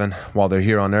piece of heaven while they're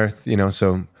here on earth.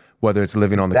 So whether it's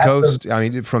living on the coast,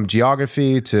 from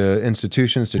geography to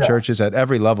institutions to churches at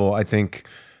every level, I think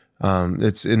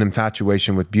it's an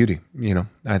infatuation with beauty.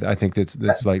 I think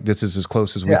it's like this is as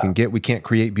close as we can get. We can't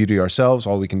create beauty ourselves.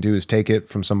 All we can do is take it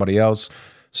from somebody else.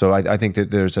 So I think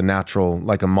that there's a natural,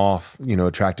 like a moth,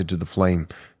 attracted to the flame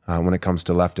when it comes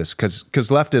to leftists, because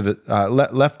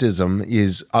leftism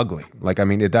is ugly.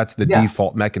 That's the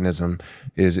default mechanism.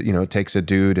 Is it takes a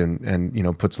dude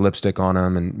and puts lipstick on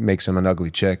him and makes him an ugly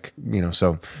chick.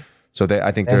 So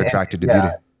I think they're attracted to beauty.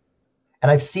 And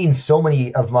I've seen so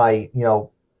many of my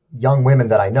young women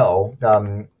that I know,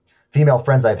 female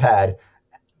friends I've had,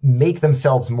 make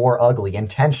themselves more ugly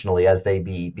intentionally as they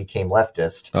became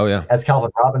leftist. Oh, yeah. As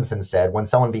Calvin Robinson said, when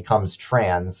someone becomes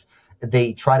trans,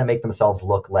 they try to make themselves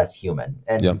look less human,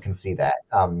 and you can see that.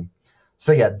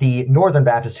 The Northern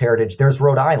Baptist heritage, there's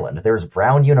Rhode Island, there's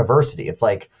Brown University. It's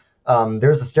like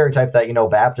there's a stereotype that,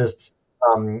 Baptists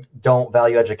don't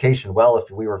value education. Well, if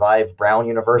we revive Brown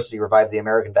University, revive the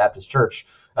American Baptist Church,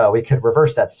 we could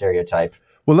reverse that stereotype.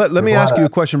 Well, let me ask you a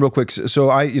question real quick.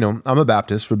 So I'm a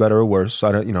Baptist, for better or worse.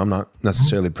 I'm not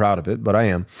necessarily proud of it, but I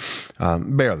am,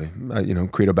 barely,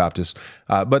 Credo Baptist.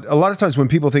 But a lot of times when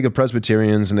people think of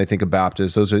Presbyterians and they think of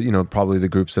Baptists, those are, probably the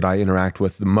groups that I interact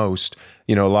with the most.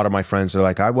 A lot of my friends are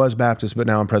like, I was Baptist, but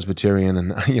now I'm Presbyterian.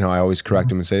 And, I always correct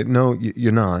them and say, no,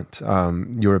 you're not.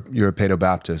 You're a Paedo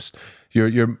Baptist.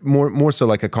 You're more so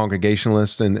like a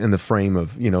Congregationalist in the frame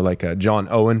of, like a John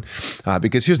Owen,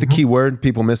 because here's the key word.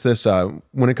 People miss this.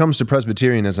 When it comes to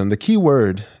Presbyterianism, the key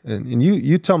word, and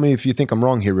you tell me if you think I'm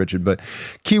wrong here, Richard, but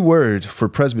key word for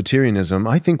Presbyterianism,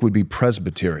 I think, would be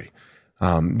presbytery.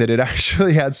 That it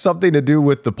actually had something to do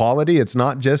with the polity. It's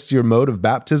not just your mode of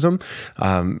baptism.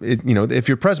 If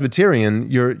you're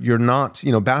Presbyterian, you're not.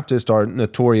 Baptists are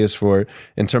notorious for,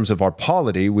 in terms of our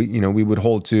polity, we would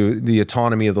hold to the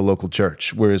autonomy of the local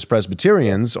church, whereas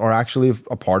Presbyterians are actually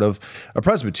a part of a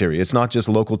presbytery. It's not just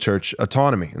local church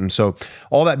autonomy. And so,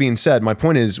 all that being said, my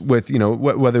point is with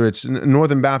whether it's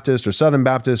Northern Baptist or Southern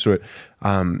Baptist or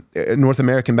North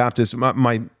American Baptist,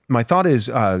 my thought is.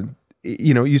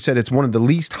 You said it's one of the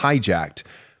least hijacked.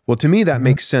 Well, to me, that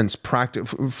makes sense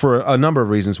for a number of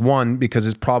reasons. One, because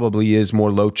it probably is more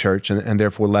low church and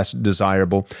therefore less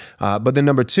desirable. But then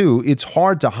number two, it's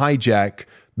hard to hijack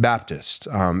Baptist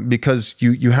because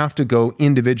you have to go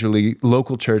individually,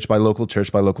 local church by local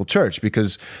church by local church,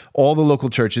 because all the local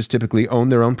churches typically own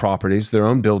their own properties, their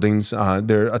own buildings.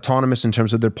 They're autonomous in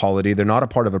terms of their polity. They're not a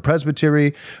part of a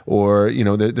presbytery, or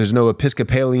there's no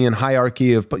Episcopalian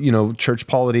hierarchy of church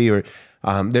polity, or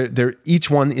they're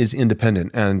each one is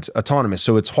independent and autonomous.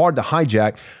 So it's hard to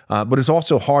hijack, but it's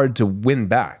also hard to win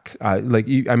back.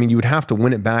 You would have to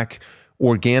win it back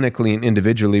organically and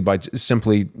individually by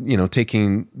simply,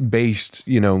 taking based,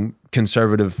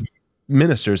 conservative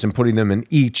ministers and putting them in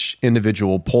each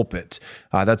individual pulpit.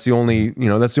 That's the only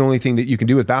thing that you can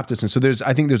do with Baptists. And so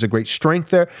I think there's a great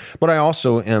strength there, but I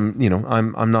also am,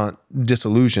 I'm not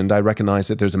disillusioned. I recognize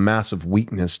that there's a massive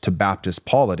weakness to Baptist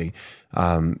polity.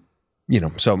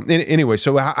 So anyway,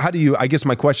 so how do you, I guess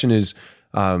my question is,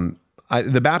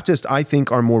 the Baptists, I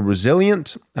think, are more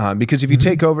resilient because if you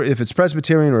take over, if it's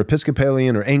Presbyterian or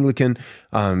Episcopalian or Anglican,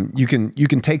 you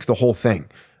can take the whole thing.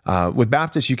 With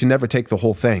Baptists, you can never take the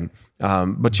whole thing,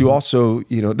 but you also,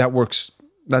 that works.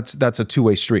 That's a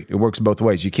two-way street. It works both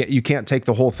ways. You can't take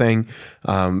the whole thing,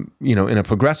 in a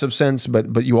progressive sense,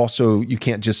 but you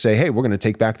can't just say, hey, we're going to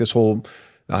take back this whole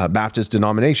Baptist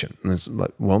denomination. And it's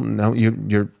like, well, no,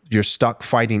 you're stuck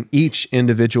fighting each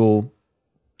individual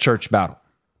church battle.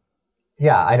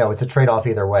 Yeah, I know. It's a trade-off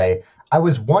either way. I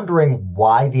was wondering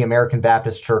why the American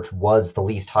Baptist Church was the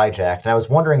least hijacked, and I was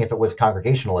wondering if it was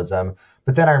Congregationalism,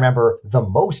 but then I remember the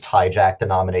most hijacked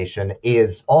denomination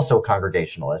is also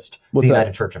Congregationalist, What's the that?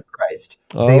 United Church of Christ.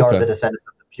 Oh, they okay. are the descendants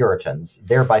of the Puritans.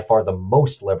 They're by far the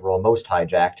most liberal, most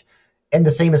hijacked, and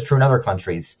the same is true in other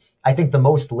countries. I think the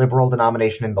most liberal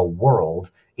denomination in the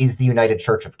world is the United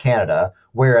Church of Canada,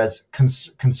 whereas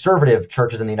conservative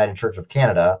churches in the United Church of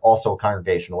Canada, also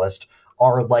Congregationalist,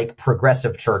 are like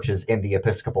progressive churches in the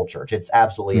Episcopal Church. It's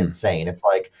absolutely insane. It's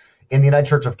like in the United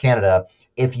Church of Canada,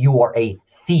 if you are a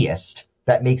theist,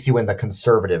 that makes you in the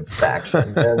conservative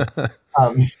faction.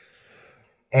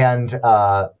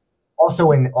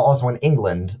 Also in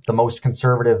England, the most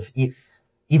conservative,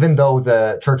 even though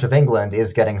the Church of England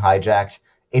is getting hijacked,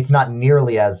 it's not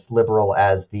nearly as liberal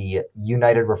as the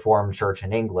United Reformed Church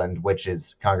in England, which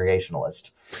is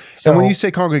Congregationalist. So, and when you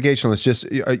say Congregationalist, just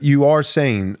you are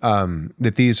saying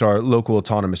that these are local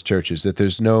autonomous churches, that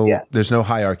there's no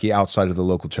hierarchy outside of the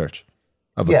local church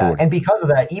of authority. And because of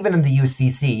that, even in the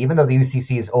UCC, even though the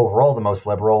UCC is overall the most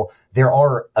liberal, there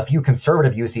are a few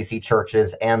conservative UCC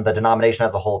churches, and the denomination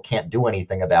as a whole can't do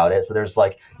anything about it. So there's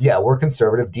like, yeah, we're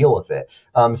conservative, deal with it.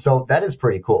 So that is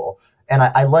pretty cool. And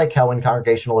I like how in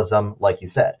Congregationalism, like you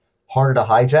said, harder to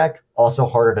hijack, also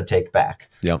harder to take back.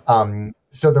 Yeah.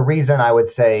 So the reason I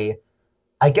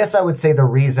guess I would say the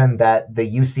reason that the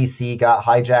UCC got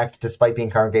hijacked despite being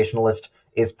Congregationalist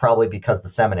is probably because the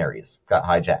seminaries got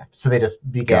hijacked. So they just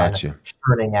began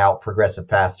churning out progressive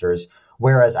pastors,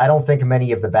 whereas I don't think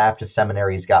many of the Baptist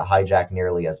seminaries got hijacked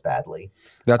nearly as badly.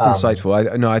 That's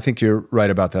insightful. I think you're right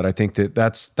about that. I think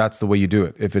that's the way you do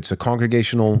it. If it's a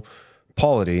congregational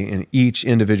polity and each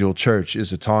individual church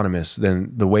is autonomous,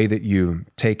 then the way that you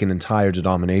take an entire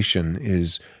denomination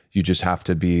is you just have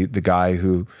to be the guy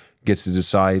who gets to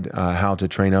decide how to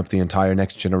train up the entire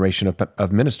next generation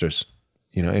of ministers.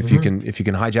 If you can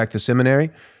hijack the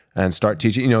seminary and start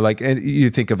teaching, and you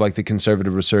think of like the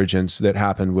conservative resurgence that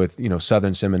happened with,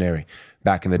 Southern Seminary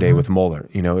back in the day with Moeller.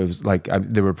 It was like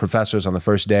there were professors on the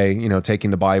first day,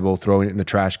 taking the Bible, throwing it in the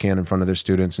trash can in front of their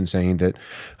students and saying that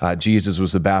Jesus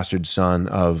was the bastard son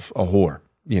of a whore,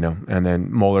 and then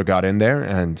Moeller got in there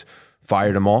and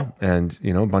fired them all, and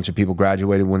a bunch of people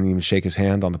graduated, wouldn't even shake his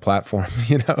hand on the platform,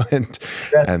 and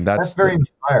that's very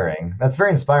inspiring. That's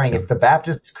very inspiring. If the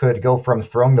Baptists could go from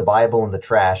throwing the Bible in the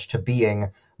trash to being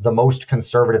the most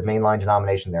conservative mainline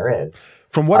denomination there is.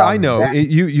 From what I know,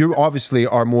 you obviously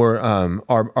are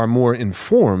more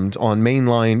informed on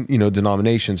mainline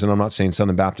denominations, and I'm not saying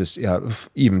Southern Baptist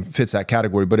even fits that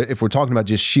category. But if we're talking about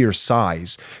just sheer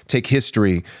size, take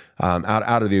history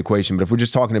out of the equation. But if we're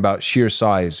just talking about sheer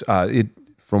size,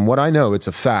 from what I know, it's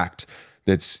a fact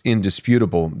that's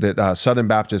indisputable that Southern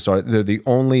Baptists they're the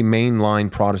only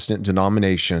mainline Protestant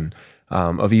denomination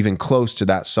of even close to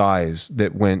that size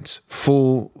that went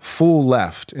full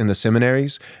left in the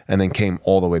seminaries and then came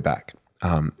all the way back.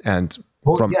 I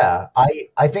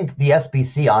think the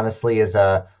SBC honestly is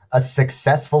a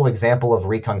successful example of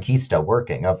Reconquista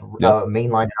working, of a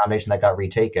mainline denomination that got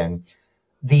retaken.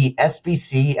 The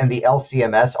SBC and the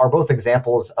LCMS are both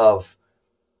examples of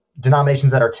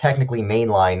denominations that are technically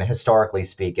mainline, historically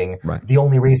speaking. Right. The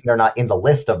only reason they're not in the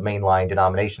list of mainline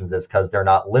denominations is because they're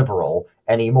not liberal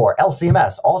anymore.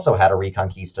 LCMS also had a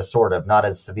Reconquista, sort of, not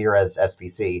as severe as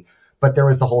SBC, but there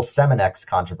was the whole Seminex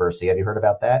controversy. Have you heard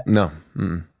about that? No.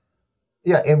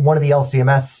 Yeah, in one of the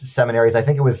LCMS seminaries, I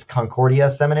think it was Concordia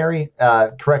Seminary,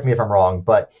 correct me if I'm wrong,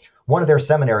 but one of their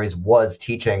seminaries was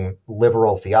teaching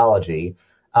liberal theology,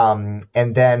 and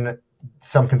then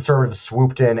some conservatives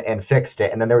swooped in and fixed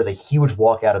it, and then there was a huge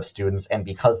walkout of students, and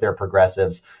because they're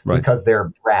progressives, because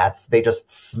they're brats, they just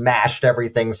smashed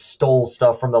everything, stole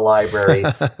stuff from the library,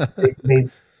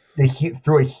 they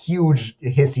threw a huge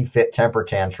hissy fit temper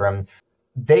tantrum.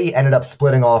 They ended up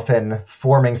splitting off and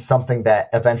forming something that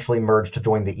eventually merged to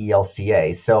join the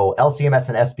ELCA. So LCMS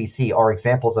and SBC are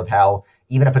examples of how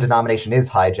even if a denomination is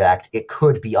hijacked, it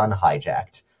could be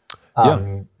unhijacked.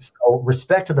 So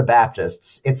respect to the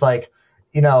Baptists. It's like,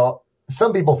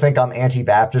 some people think I'm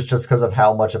anti-Baptist just because of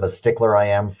how much of a stickler I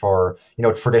am for,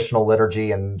 traditional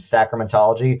liturgy and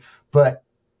sacramentology. But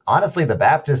honestly, the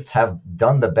Baptists have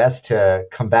done the best to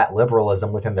combat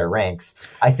liberalism within their ranks.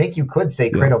 I think you could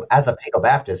say, as a Paedo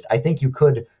Baptist, I think you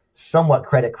could somewhat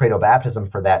credit credo baptism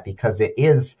for that, because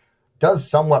does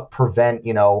somewhat prevent,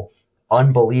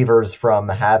 unbelievers from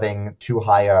having too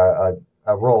high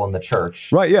a role in the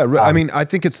church. Right, yeah. I mean, I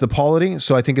think it's the polity.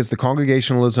 So I think it's the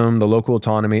congregationalism, the local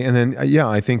autonomy. And then,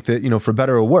 I think that, for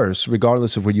better or worse,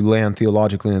 regardless of where you land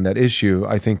theologically on that issue,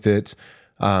 I think that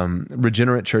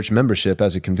regenerate church membership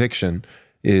as a conviction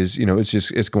is,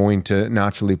 it's going to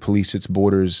naturally police its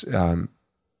borders,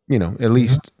 at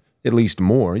least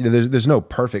more. There's no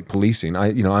perfect policing.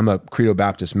 I'm a Credo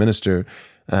Baptist minister,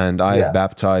 and I have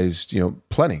baptized,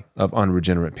 plenty of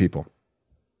unregenerate people.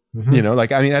 At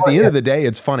the end of the day,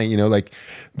 it's funny,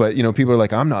 but people are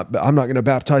like, I'm not going to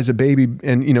baptize a baby.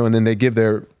 And, and then they give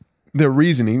their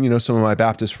reasoning, some of my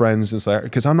Baptist friends, is like,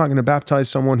 because I'm not going to baptize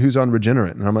someone who's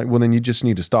unregenerate. And I'm like, well, then you just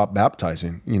need to stop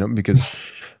baptizing,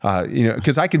 because,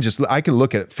 because I can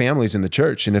look at families in the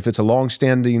church, and if it's a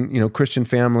longstanding, Christian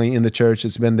family in the church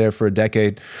that's been there for a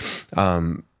decade,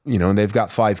 and they've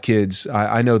got 5 kids,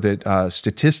 I know that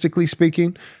statistically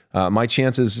speaking, my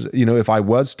chances, if I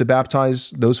was to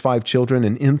baptize those 5 children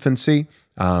in infancy,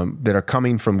 that are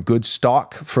coming from good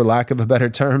stock, for lack of a better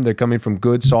term, they're coming from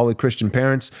good, solid Christian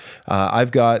parents,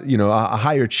 I've got, a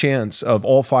higher chance of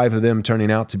all 5 of them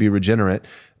turning out to be regenerate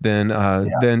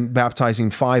than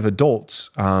baptizing 5 adults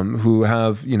who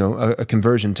have, a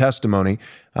conversion testimony,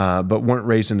 but weren't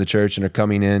raised in the church and are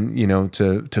coming in,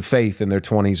 to faith in their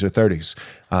 20s or 30s.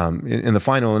 In the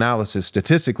final analysis,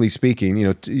 statistically speaking,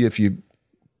 if you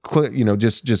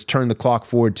just turn the clock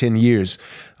forward 10 years,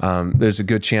 there's a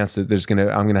good chance that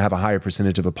I'm going to have a higher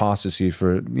percentage of apostasy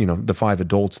for, the 5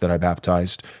 adults that I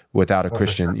baptized without a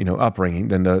Christian, upbringing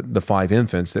than the 5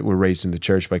 infants that were raised in the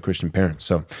church by Christian parents.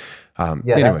 So,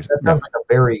 anyways, that sounds like a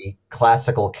very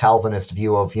classical Calvinist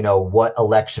view of, what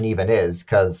election even is,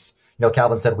 because,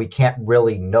 Calvin said we can't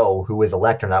really know who is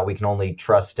elect or not. We can only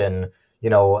trust in,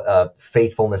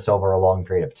 faithfulness over a long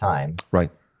period of time. Right.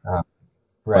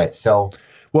 Right. So,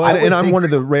 well, and I'm one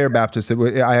of the rare Baptists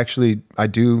that I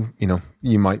do,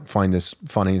 you might find this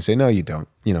funny and say, no, you don't,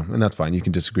 and that's fine. You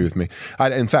can disagree with me.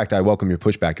 In fact, I welcome your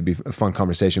pushback. It'd be a fun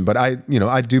conversation, but I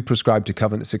do prescribe to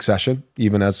covenant succession,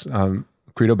 even as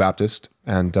Credo Baptist.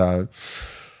 And and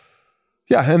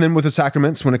then with the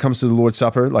sacraments, when it comes to the Lord's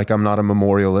Supper, like, I'm not a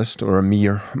memorialist or a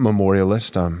mere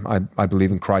memorialist. I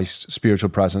believe in Christ's spiritual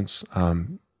presence,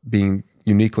 being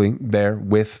uniquely there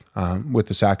with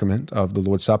the sacrament of the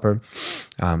Lord's Supper.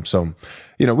 We're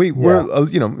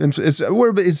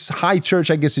as high church,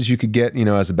 I guess, as you could get,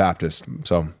 as a Baptist.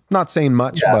 So not saying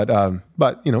much,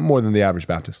 but more than the average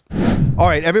Baptist. All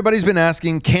right, everybody's been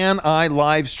asking, can I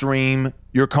live stream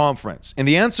your conference? And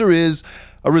the answer is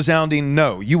a resounding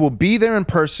no. You will be there in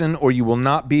person, or you will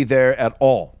not be there at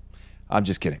all. I'm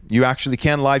just kidding. You actually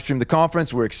can live stream the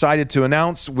conference. We're excited to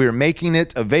announce we're making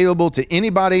it available to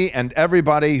anybody and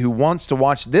everybody who wants to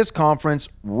watch this conference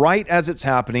right as it's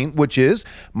happening, which is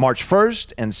March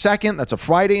 1st and 2nd. That's a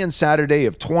Friday and Saturday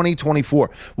of 2024.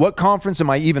 What conference am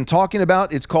I even talking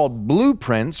about? It's called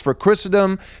Blueprints for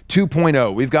Christendom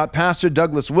 2.0. We've got Pastor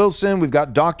Douglas Wilson. We've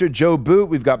got Dr. Joe Boot.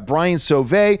 We've got Brian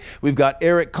Sauvé. We've got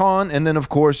Eric Kahn. And then, of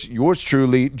course, yours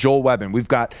truly, Joel Webbin. We've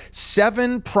got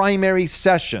 7 primary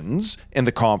sessions in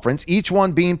the conference, each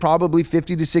one being probably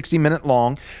 50 to 60 minute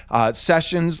long,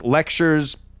 sessions,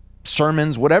 lectures,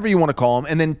 sermons, whatever you want to call them,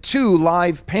 and then 2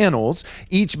 live panels,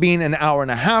 each being an hour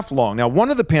and a half long. Now, one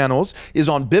of the panels is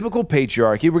on biblical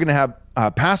patriarchy. We're going to have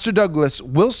Pastor Douglas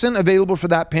Wilson available for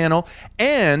that panel,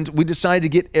 and we decided to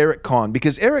get Eric Kahn,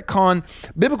 because Eric Kahn,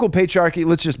 biblical patriarchy,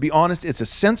 let's just be honest, it's a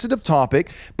sensitive topic,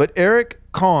 but Eric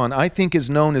Kahn, I think, is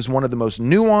known as one of the most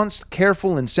nuanced,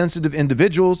 careful, and sensitive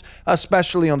individuals,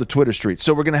 especially on the Twitter streets.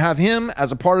 So we're going to have him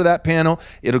as a part of that panel.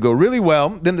 It'll go really well.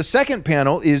 Then the second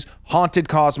panel is Haunted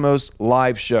Cosmos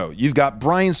live show. You've got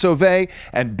Brian Sauvé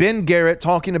and Ben Garrett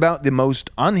talking about the most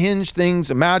unhinged things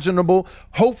imaginable,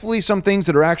 hopefully some things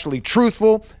that are actually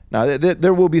truthful. Now,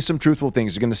 there will be some truthful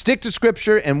things. They're going to stick to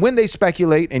Scripture, and when they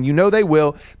speculate, and they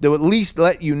will, they'll at least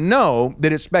let you know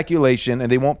that it's speculation,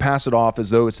 and they won't pass it off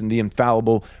as though it's in the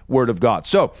infallible Word of God.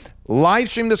 So, live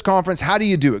stream this conference. How do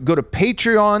you do it? Go to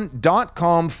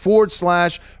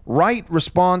patreon.com/Right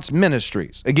Response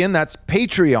Ministries. Again, that's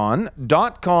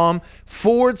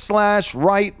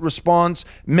patreon.com/Right Response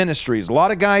Ministries. A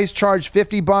lot of guys charge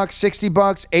 $50,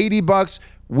 $60, $80.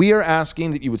 We are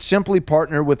asking that you would simply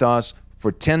partner with us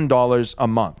for $10 a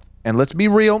month. And let's be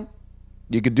real,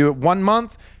 you could do it 1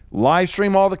 month, live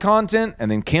stream all the content, and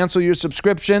then cancel your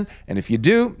subscription. And if you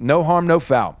do, no harm, no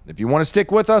foul. If you want to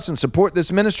stick with us and support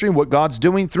this ministry and what God's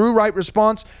doing through Right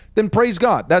Response, then praise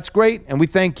God. That's great, and we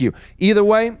thank you. Either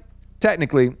way,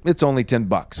 technically, it's only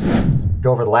 $10.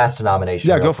 Go over the last denomination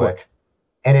real go for quick.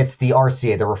 it. and it's the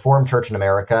RCA, the Reformed Church in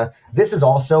America. This has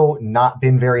also not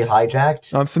been very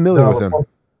hijacked. I'm familiar with them.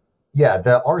 Yeah,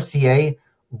 the RCA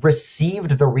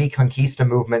received the Reconquista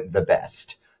movement the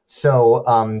best.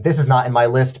 So this is not in my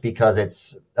list because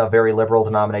it's a very liberal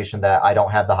denomination that I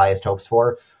don't have the highest hopes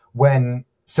for.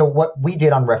 So what we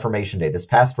did on Reformation Day, this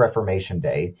past Reformation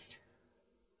Day,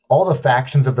 all the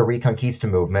factions of the Reconquista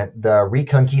movement, the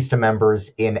Reconquista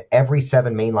members in every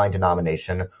 7 mainline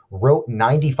denomination wrote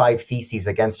 95 theses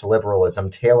against liberalism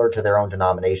tailored to their own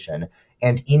denomination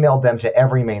and emailed them to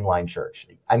every mainline church.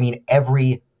 I mean,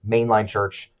 every mainline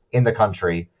church in the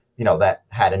country, that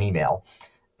had an email.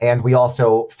 And we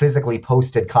also physically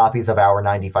posted copies of our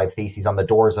 95 theses on the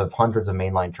doors of hundreds of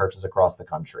mainline churches across the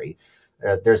country.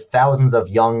 There's thousands of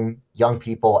young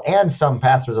people and some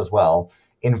pastors as well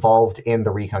involved in the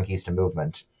Reconquista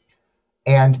movement.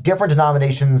 And different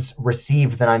denominations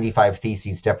received the 95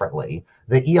 theses differently.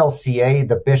 The ELCA,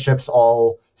 the bishops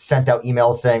all sent out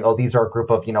emails saying, oh, these are a group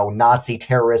of, Nazi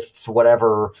terrorists,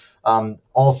 whatever,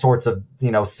 all sorts of,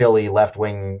 silly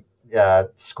left-wing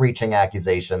screeching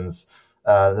accusations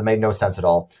that made no sense at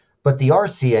all. But the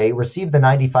RCA received the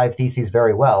 95 theses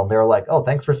very well. And they were like, oh,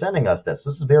 thanks for sending us this.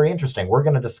 This is very interesting. We're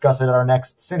going to discuss it at our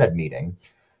next synod meeting.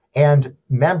 And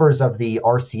members of the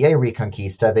RCA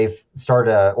Reconquista, they've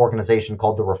started an organization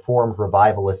called the Reformed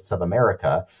Revivalists of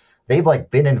America. They've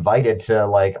been invited to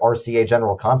RCA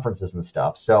general conferences and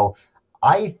stuff. So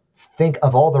I think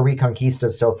of all the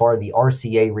Reconquistas so far, the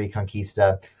RCA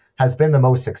Reconquista has been the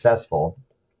most successful.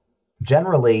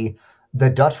 Generally, the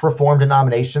Dutch Reformed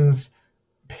denominations,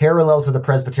 parallel to the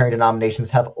Presbyterian denominations,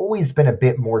 have always been a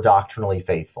bit more doctrinally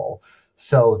faithful.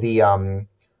 So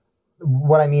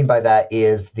what I mean by that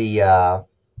is the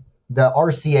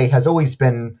RCA has always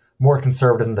been more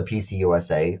conservative than the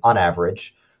PCUSA on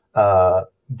average.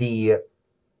 The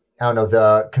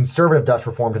conservative Dutch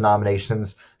Reformed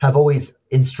denominations have always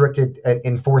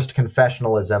enforced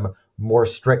confessionalism more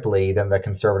strictly than the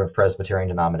conservative Presbyterian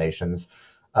denominations.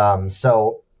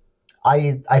 So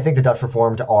I think the Dutch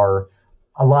Reformed are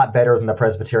a lot better than the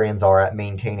Presbyterians are at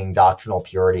maintaining doctrinal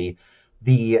purity.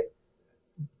 The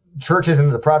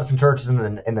Protestant churches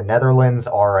in the Netherlands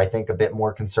are, I think, a bit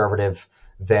more conservative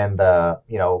than the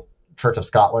Church of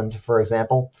Scotland, for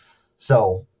example.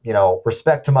 So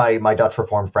respect to my Dutch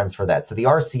Reformed friends for that. So the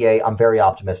RCA, I'm very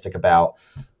optimistic about.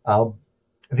 The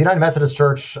United Methodist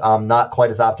Church, I'm not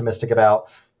quite as optimistic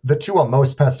about. The two I'm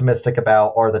most pessimistic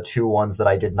about are the two ones that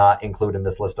I did not include in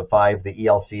this list of 5, the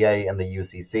ELCA and the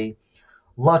UCC.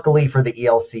 Luckily for the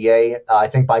ELCA, I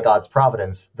think by God's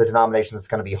providence, the denomination that's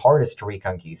going to be hardest to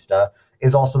Reconquista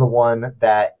is also the one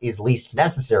that is least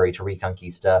necessary to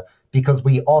Reconquista, because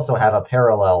we also have a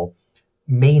parallel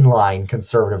mainline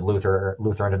conservative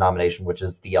Lutheran denomination, which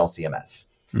is the LCMS.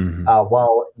 Mm-hmm.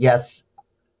 While, yes,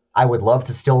 I would love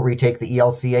to still retake the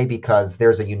ELCA because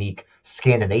there's a unique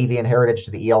Scandinavian heritage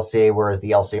to the ELCA, whereas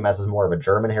the LCMS is more of a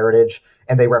German heritage,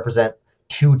 and they represent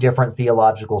 2 different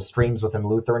theological streams within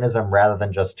Lutheranism rather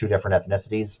than just 2 different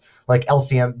ethnicities.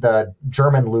 The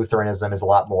German Lutheranism is a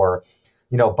lot more,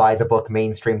 by the book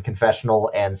mainstream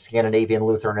confessional, and Scandinavian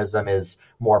Lutheranism is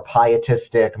more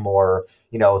pietistic, more,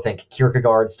 think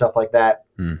Kierkegaard, stuff like that.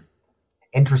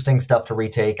 Interesting stuff to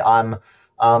retake. I'm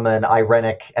an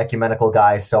irenic ecumenical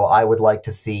guy, so I would like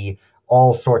to see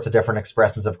all sorts of different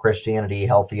expressions of Christianity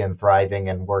healthy and thriving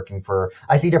and working for.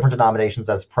 I see different denominations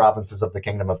as provinces of the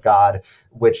kingdom of God,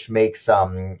 which makes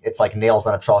it's like nails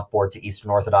on a chalkboard to Eastern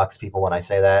Orthodox people when I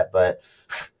say that, but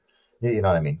you know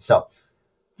what I mean. So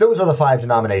those are the 5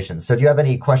 denominations. So do you have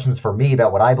any questions for me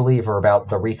about what I believe or about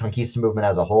the Reconquista movement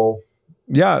as a whole?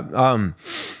 Yeah.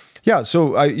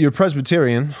 So you're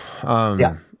Presbyterian.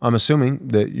 Yeah. I'm assuming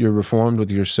that you're Reformed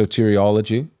with your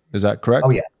soteriology. Is that correct? Oh,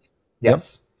 yes. Yes. Yep.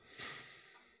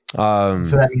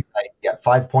 So that means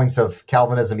 5 points of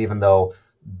Calvinism, even though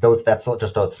that's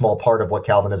just a small part of what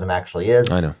Calvinism actually is.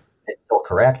 I know. It's still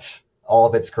correct. All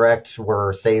of it's correct.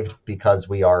 We're saved because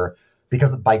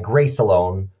by grace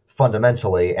alone,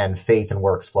 fundamentally, and faith and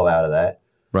works flow out of that.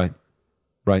 Right.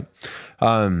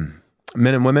 Men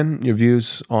and women, your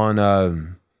views on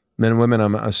men and women,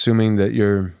 I'm assuming that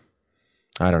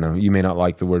I don't know, you may not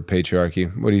like the word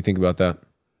patriarchy. What do you think about that?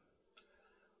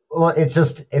 Well,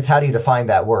 it's how do you define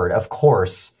that word? Of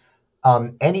course,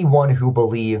 anyone who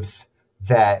believes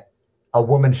that a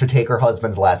woman should take her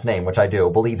husband's last name, which I do,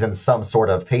 believes in some sort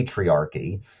of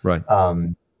patriarchy. Right.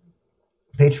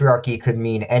 Patriarchy could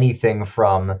mean anything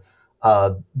from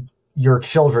your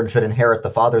children should inherit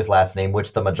the father's last name,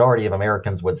 which the majority of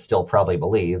Americans would still probably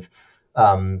believe.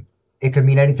 It could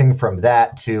mean anything from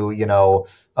that to,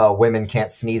 women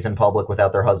can't sneeze in public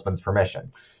without their husband's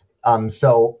permission.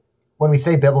 So when we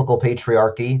say biblical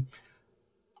patriarchy,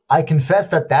 I confess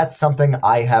that that's something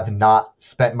I have not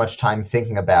spent much time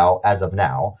thinking about as of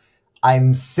now.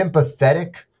 I'm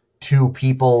sympathetic to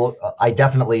people. I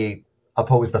definitely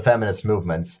oppose the feminist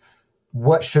movements.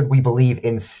 What should we believe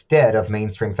instead of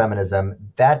mainstream feminism?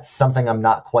 That's something I'm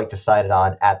not quite decided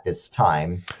on at this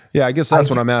time. Yeah, I guess that's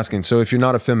what I'm asking. So if you're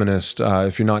not a feminist,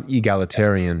 if you're not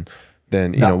egalitarian,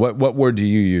 then you know what word do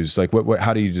you use? Like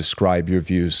how do you describe your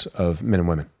views of men and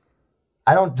women?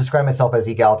 I don't describe myself as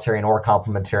egalitarian or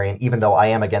complementarian, even though I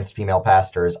am against female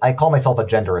pastors. I call myself a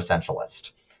gender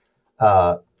essentialist.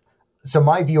 So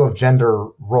my view of gender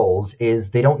roles is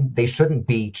they shouldn't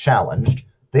be challenged.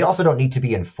 They also don't need to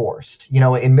be enforced. You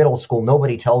know, in middle school,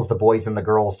 nobody tells the boys and the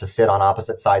girls to sit on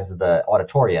opposite sides of the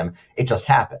auditorium. It just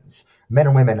happens. Men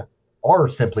and women are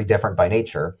simply different by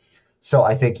nature. So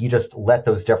I think you just let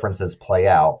those differences play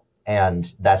out,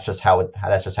 and that's just how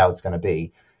it's going to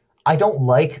be. I don't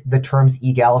like the terms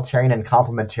egalitarian and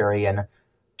complementarian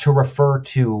to refer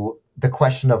to the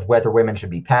question of whether women should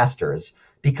be pastors,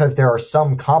 because there are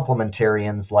some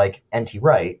complementarians like N.T.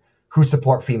 Wright who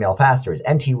support female pastors.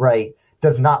 N.T. Wright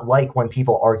does not like when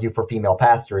people argue for female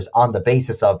pastors on the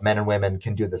basis of men and women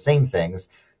can do the same things.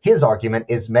 His argument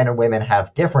is men and women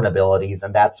have different abilities,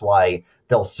 and that's why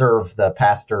they'll serve the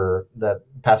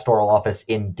pastoral office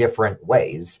in different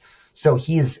ways. So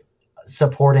he's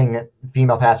supporting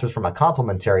female pastors from a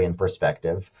complementarian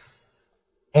perspective.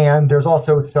 And there's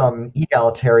also some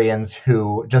egalitarians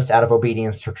who, just out of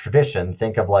obedience to tradition,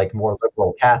 think of like more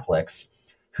liberal Catholics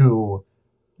who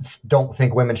don't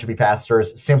think women should be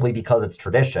pastors simply because it's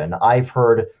tradition. I've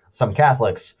heard some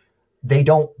Catholics, they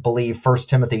don't believe 1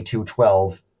 Timothy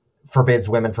 2:12 forbids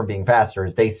women from being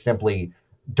pastors. They simply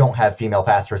don't have female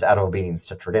pastors out of obedience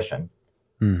to tradition.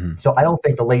 Mm-hmm. So I don't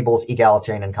think the labels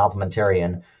egalitarian and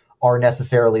complementarian are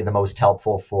necessarily the most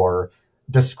helpful for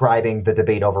describing the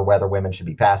debate over whether women should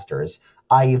be pastors.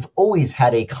 I've always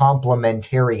had a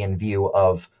complementarian view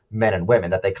of men and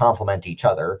women, that they complement each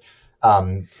other.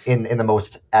 In the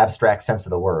most abstract sense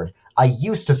of the word. I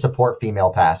used to support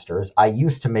female pastors. I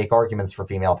used to make arguments for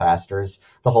female pastors.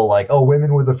 The whole like, oh,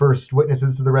 women were the first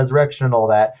witnesses to the resurrection and all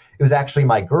that. It was actually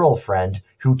my girlfriend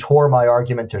who tore my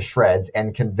argument to shreds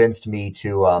and convinced me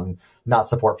to not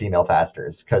support female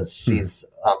pastors because she's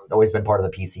always been part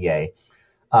of the PCA.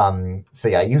 So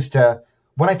yeah, I used to,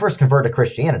 when I first converted to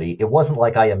Christianity, it wasn't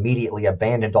like I immediately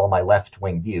abandoned all my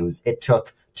left-wing views. It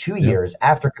took 2 years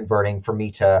after converting for me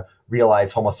to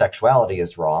realize homosexuality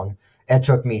is wrong. And it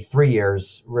took me 3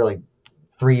 years, really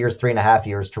 3.5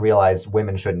 years to realize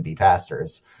women shouldn't be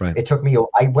pastors. Right. It took me,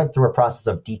 I went through a process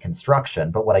of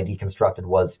deconstruction, but what I deconstructed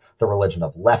was the religion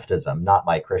of leftism, not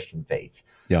my Christian faith.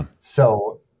 Yeah.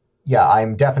 So yeah,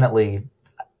 I'm definitely,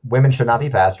 women should not be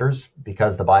pastors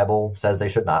because the Bible says they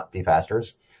should not be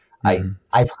pastors. Mm-hmm.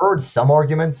 I've heard some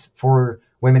arguments for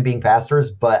women being pastors,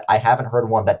 but I haven't heard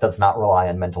one that does not rely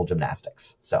on mental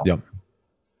gymnastics. So, yeah.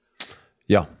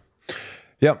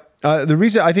 The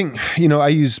reason I think, I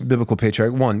use biblical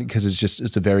patriarch, one, because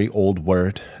it's a very old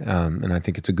word. And I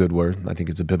think it's a good word. I think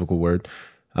it's a biblical word.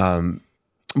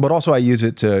 But also I use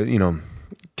it to,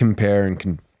 compare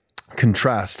and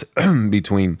contrast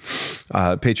between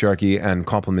patriarchy and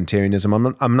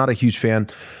complementarianism. I'm not a huge fan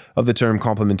of the term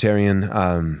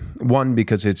complementarian. One,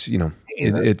 because it's,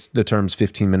 it's the term's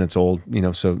 15 minutes old,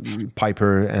 so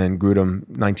Piper and Grudem,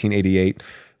 1988,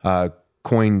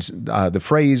 coined the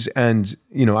phrase. And,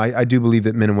 I do believe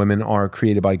that men and women are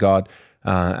created by God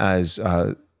as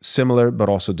similar, but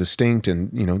also distinct.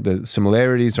 And, the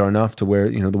similarities are enough to where,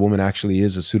 the woman actually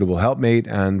is a suitable helpmate,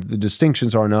 and the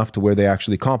distinctions are enough to where they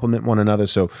actually complement one another.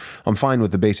 So I'm fine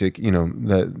with the basic,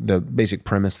 the basic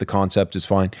premise, the concept is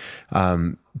fine.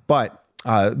 But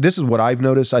this is what I've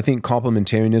noticed. I think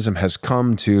complementarianism has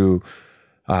come to,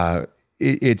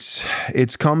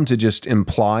 it's come to just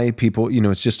imply people,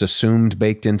 it's just assumed,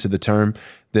 baked into the term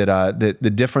that the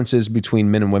differences between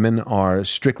men and women are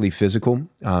strictly physical.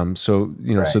 So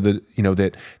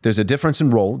that there's a difference in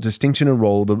role, distinction in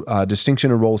role. The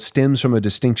distinction in role stems from a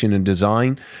distinction in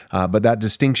design, but that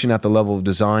distinction at the level of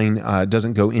design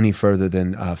doesn't go any further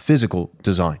than physical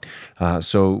design.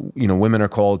 So women are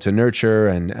called to nurture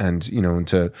and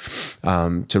to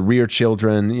rear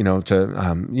children,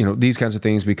 these kinds of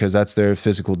things because that's their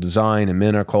physical design, and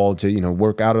men are called to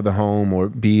work out of the home or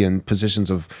be in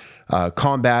positions of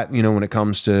combat, when it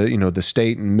comes to, the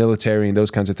state and military and those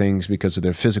kinds of things because of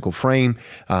their physical frame,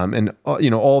 and,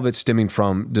 all of it stemming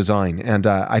from design. And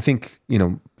I think,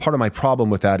 part of my problem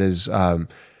with that is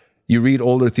you read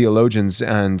older theologians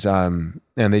and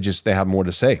they have more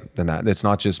to say than that. It's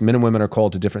not just men and women are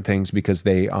called to different things because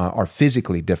they are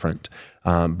physically different,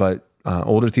 but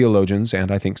older theologians,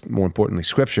 and I think more importantly,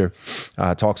 Scripture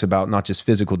talks about not just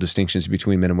physical distinctions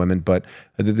between men and women, but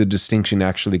the distinction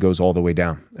actually goes all the way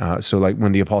down. So like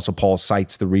when the Apostle Paul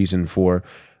cites the reason for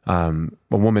a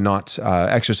woman not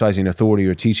exercising authority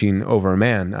or teaching over a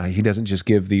man, he doesn't just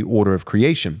give the order of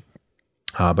creation,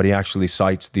 but he actually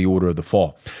cites the order of the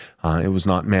fall. It was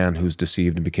not man who was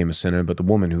deceived and became a sinner, but the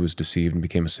woman who was deceived and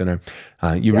became a sinner.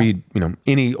 You read,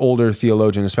 any older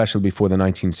theologian, especially before the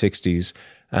 1960s,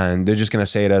 and they're just going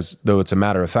to say it as though it's a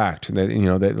matter of fact. That,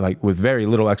 that like with very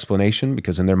little explanation,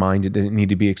 because in their mind it didn't need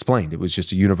to be explained. It was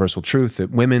just a universal truth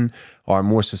that women are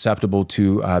more susceptible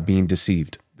to being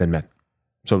deceived than men.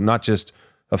 So not just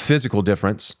a physical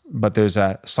difference, but there's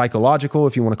a psychological,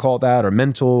 if you want to call it that, or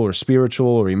mental or spiritual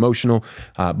or emotional,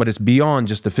 but it's beyond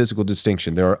just the physical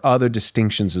distinction. There are other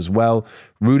distinctions as well,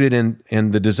 rooted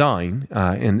in the design,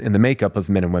 in the makeup of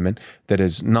men and women, that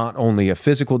is not only a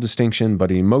physical distinction,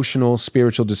 but an emotional,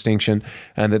 spiritual distinction,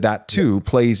 and that too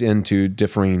plays into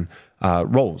differing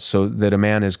roles, so that a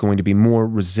man is going to be more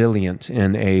resilient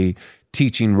in a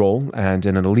teaching role and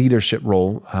in a leadership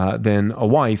role than a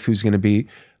wife who's going to be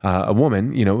a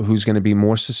woman, who's going to be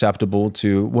more susceptible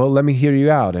to, well, let me hear you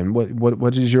out, and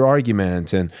what is your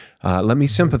argument, and let me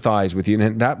sympathize with you,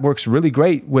 and that works really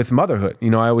great with motherhood.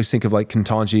 I always think of like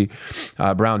Ketanji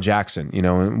Brown Jackson,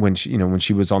 when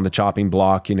she was on the chopping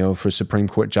block, for Supreme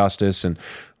Court justice, and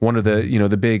one of the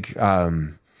the big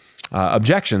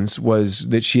objections was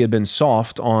that she had been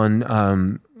soft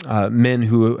on men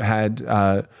who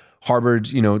had harbored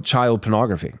child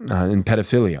pornography and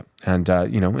pedophilia, and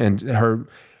and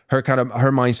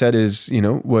her mindset is,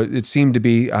 what it seemed to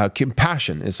be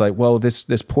compassion. It's like, well,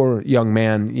 this poor young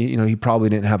man, he probably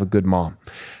didn't have a good mom.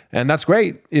 And that's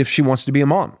great if she wants to be a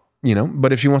mom,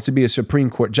 but if she wants to be a Supreme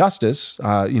Court justice,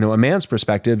 a man's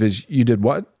perspective is, you did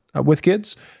what with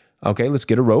kids? Okay, let's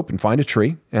get a rope and find a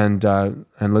tree and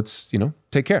let's,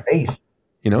 take care. Ace.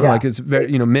 Like it's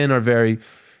very, men are very,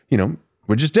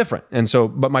 we're just different. And so,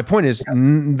 but my point is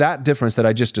that difference that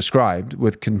I just described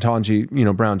with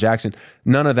Ketanji, Brown Jackson,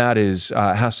 none of that is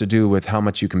has to do with how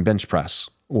much you can bench press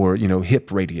or,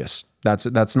 hip radius.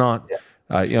 That's not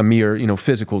a mere,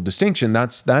 physical distinction.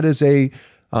 That's an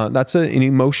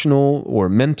emotional or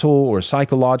mental or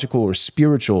psychological or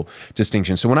spiritual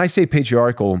distinction. So when I say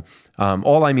patriarchal,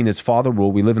 all I mean is father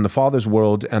rule. We live in the Father's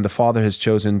world, and the Father has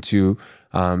chosen to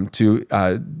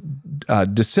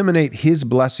disseminate his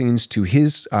blessings to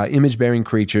his image-bearing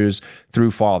creatures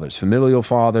through fathers, familial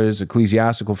fathers,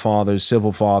 ecclesiastical fathers,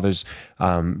 civil fathers.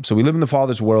 So we live in the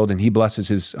Father's world, and he blesses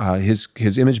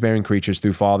his image-bearing creatures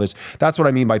through fathers. That's what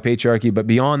I mean by patriarchy. But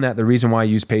beyond that, the reason why I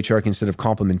use patriarchy instead of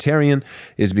complementarian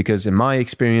is because in my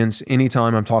experience,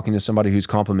 anytime I'm talking to somebody who's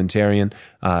complementarian,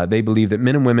 they believe that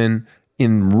men and women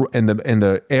in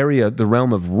the area, the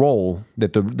realm of role,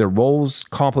 that their roles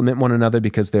complement one another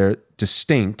because they're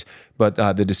distinct, but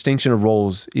the distinction of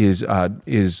roles is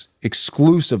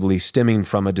exclusively stemming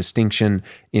from a distinction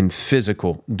in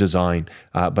physical design,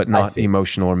 but not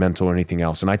emotional or mental or anything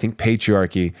else. And I think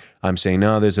patriarchy, I'm saying,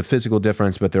 no, there's a physical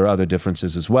difference, but there are other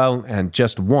differences as well. And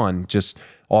just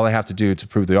all I have to do to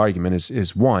prove the argument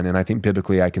is one. And I think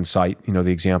biblically I can cite, the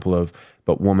example of,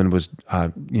 but woman was,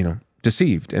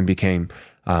 deceived and became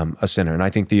a sinner. And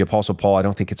I think the Apostle Paul, I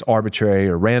don't think it's arbitrary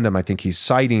or random. I think he's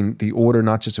citing the order,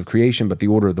 not just of creation, but the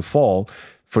order of the fall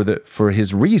for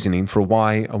his reasoning for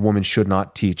why a woman should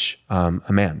not teach a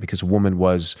man, because a woman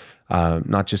was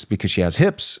not just because she has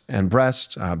hips and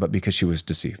breasts, but because she was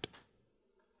deceived.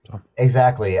 So.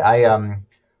 Exactly. I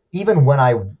even when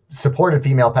I supported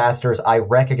female pastors, I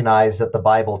recognize that the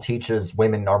Bible teaches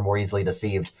women are more easily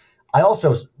deceived. I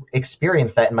also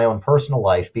experienced that in my own personal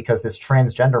life because this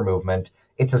transgender movement,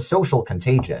 it's a social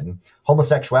contagion.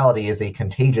 Homosexuality is a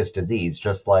contagious disease,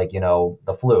 just like,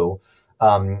 the flu.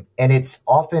 And it's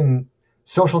often,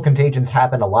 social contagions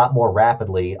happen a lot more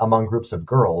rapidly among groups of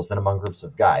girls than among groups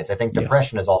of guys. I think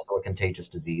depression is also a contagious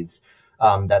disease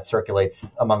that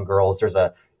circulates among girls. There's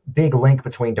a big link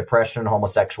between depression and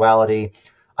homosexuality.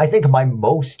 I think my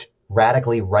most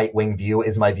radically right-wing view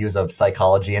is my views of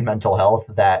psychology and mental health,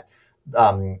 that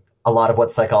a lot of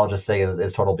what psychologists say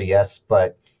is total BS.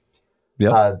 But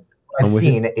what I've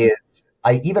seen is,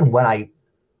 even when I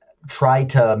try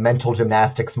to mental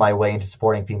gymnastics my way into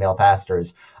supporting female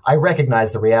pastors, I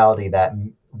recognize the reality that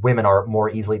women are more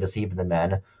easily deceived than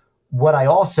men. What I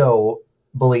also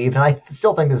believe, and I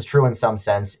still think this is true in some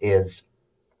sense, is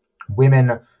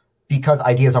women, because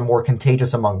ideas are more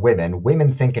contagious among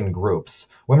women think in groups.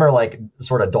 Women are like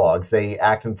sort of dogs. They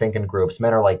act and think in groups.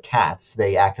 Men are like cats.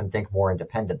 They act and think more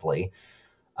independently.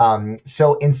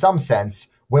 So in some sense,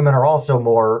 women are also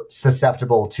more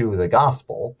susceptible to the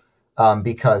gospel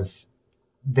because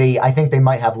I think they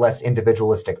might have less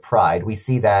individualistic pride. We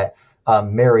see that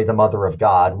Mary, the mother of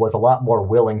God, was a lot more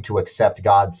willing to accept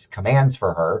God's commands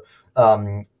for her,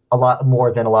 a lot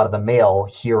more than a lot of the male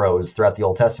heroes throughout the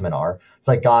Old Testament are. It's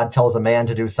like God tells a man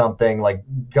to do something, like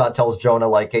God tells Jonah,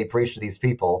 like, hey, preach to these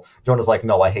people. Jonah's like,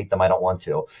 no, I hate them, I don't want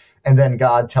to. And then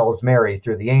God tells Mary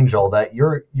through the angel that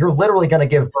you're literally going to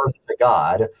give birth to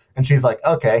God. And she's like,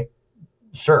 okay,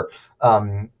 sure.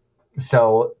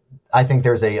 So I think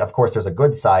of course, there's a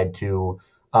good side to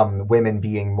women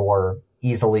being more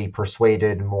easily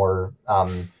persuaded, more.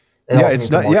 It's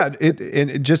not.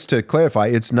 Just to clarify,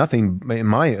 it's nothing. In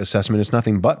my assessment, it's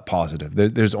nothing but positive.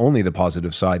 There's only the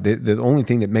positive side. The only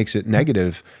thing that makes it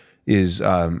negative is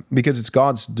because it's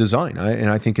God's design, and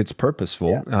I think it's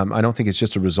purposeful. Yeah. I don't think it's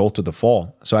just a result of the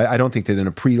fall. So I don't think that in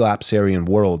a pre-lapsarian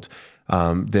world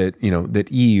that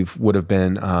Eve would have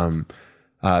been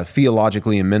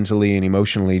theologically and mentally and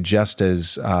emotionally just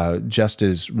as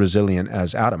resilient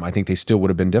as Adam. I think they still would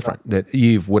have been different. That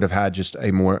Eve would have had just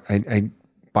a more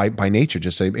by nature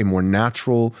just a more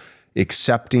natural,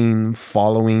 accepting,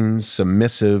 following,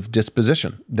 submissive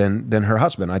disposition than her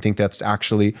husband. I think that's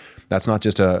not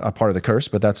just a part of the curse,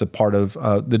 but that's a part of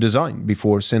the design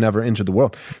before sin ever entered the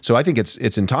world. So I think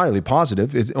it's entirely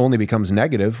positive. It only becomes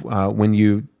negative when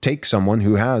you take someone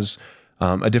who has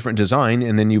a different design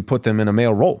and then you put them in a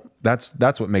male role.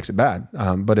 That's what makes it bad.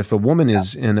 But if a woman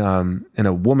is in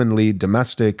a womanly,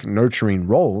 domestic, nurturing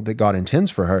role that God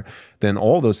intends for her, then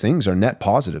all those things are net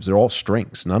positives. They're all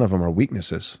strengths. None of them are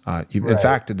weaknesses. In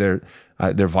fact, they're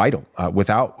vital.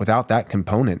 Without that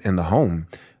component in the home,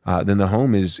 then the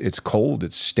home it's cold,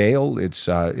 it's stale, it's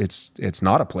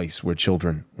not a place where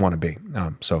children want to be.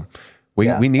 So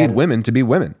we need women to be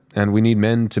women, and we need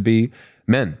men to be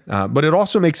men. But it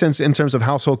also makes sense in terms of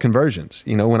household conversions.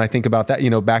 When I think about that,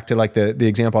 back to like the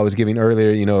example I was giving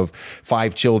earlier, of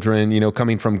 5 children,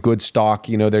 coming from good stock,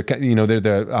 they're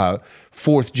the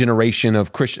 4th generation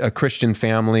of a Christian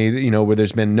family, where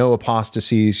there's been no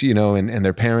apostasies, and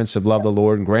their parents have loved the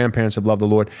Lord and grandparents have loved the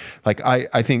Lord. Like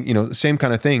I think, same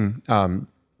kind of thing.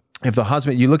 If the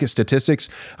husband, you look at statistics,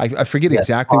 I forget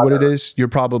exactly what it is. You're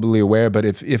probably aware, but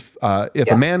if a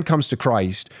man comes to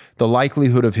Christ, the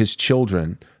likelihood of his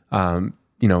children,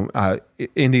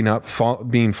 ending up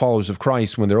being followers of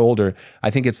Christ when they're older,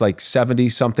 I think it's like 70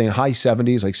 something, high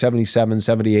 70s, like 77,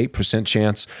 78%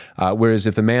 chance. Whereas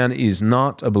if the man is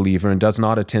not a believer and does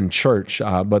not attend church,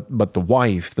 but the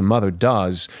wife, the mother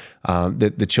does,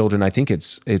 the children, I think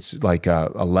it's like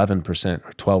 11%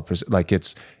 or 12%. Like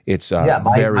it's very low.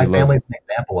 My family's an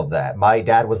example of that. My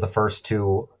dad was the first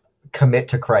to commit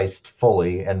to Christ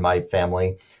fully in my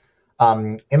family.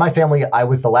 In my family, I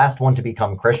was the last one to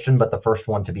become Christian, but the first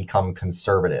one to become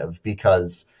conservative,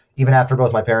 because even after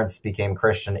both my parents became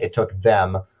Christian, it took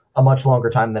them a much longer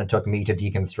time than it took me to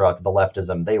deconstruct the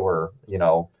leftism they were,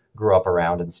 grew up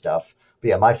around and stuff. But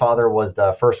yeah, my father was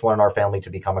the first one in our family to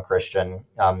become a Christian.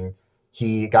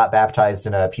 He got baptized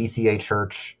in a PCA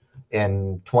church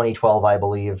in 2012, I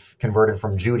believe, converted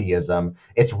from Judaism.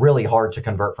 It's really hard to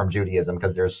convert from Judaism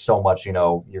because there's so much,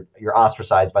 you're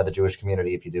ostracized by the Jewish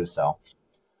community if you do so.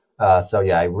 So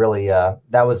yeah, I really,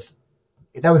 that was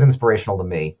inspirational to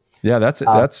me. Yeah, that's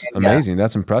amazing. Yeah.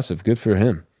 That's impressive. Good for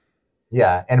him.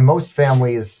 Yeah. And most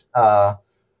families, and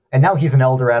now he's an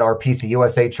elder at our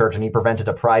PCUSA church, and he prevented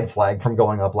a pride flag from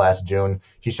going up last June.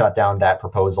 He shot down that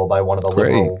proposal by one of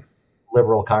the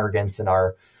liberal congregants in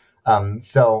our,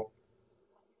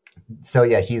 So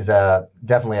yeah, he's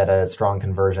definitely had a strong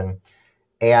conversion.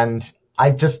 And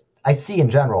I see in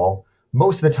general,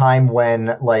 most of the time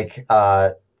when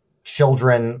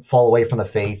children fall away from the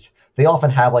faith, they often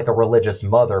have like a religious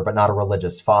mother, but not a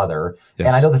religious father. Yes.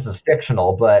 And I know this is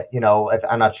fictional, but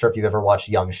I'm not sure if you've ever watched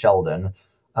Young Sheldon.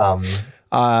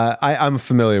 I'm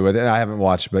familiar with it. I haven't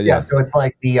watched, but yeah. So it's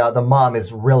like the mom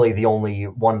is really the only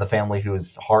one in the family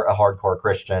who's a hardcore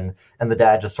Christian, and the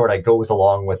dad just sort of goes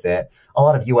along with it. A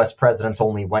lot of U.S. presidents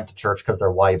only went to church because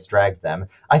their wives dragged them.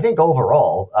 I think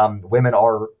overall, women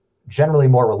are generally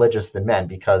more religious than men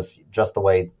because just the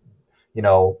way,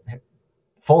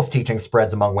 false teaching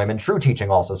spreads among women, true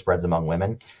teaching also spreads among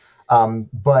women.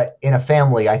 But in a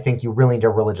family, I think you really need a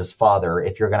religious father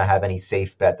if you're going to have any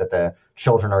safe bet that the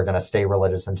children are going to stay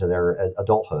religious into their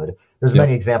adulthood. There's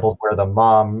many examples where the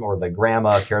mom or the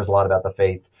grandma cares a lot about the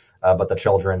faith, but the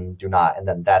children do not. And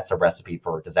then that's a recipe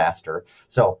for disaster.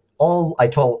 So I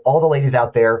told all the ladies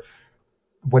out there,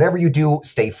 whatever you do,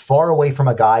 stay far away from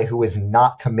a guy who is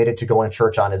not committed to going to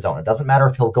church on his own. It doesn't matter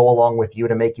if he'll go along with you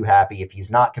to make you happy. If he's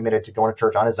not committed to going to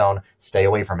church on his own, stay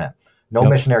away from him. No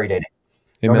missionary dating.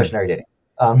 Amen. No missionary dating.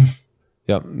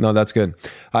 Yeah, no, that's good.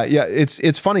 Yeah,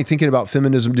 it's funny thinking about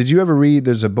feminism. Did you ever read?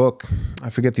 There's a book, I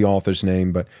forget the author's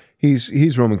name, but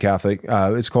he's Roman Catholic.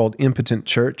 It's called Impotent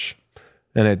Church,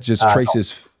 and it just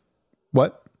traces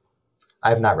what? I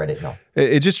have not read it. No,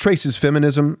 it just traces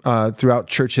feminism throughout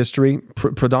church history,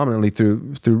 predominantly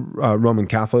through Roman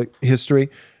Catholic history.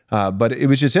 But it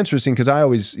was just interesting because I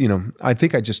always, I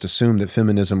think I just assumed that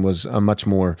feminism was a much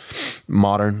more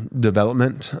modern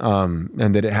development,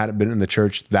 and that it hadn't been in the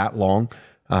church that long.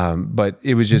 But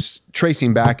it was just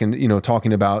tracing back and,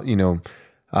 talking about, the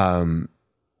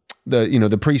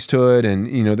priesthood and,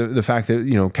 the fact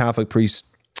that, Catholic priests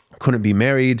couldn't be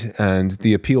married, and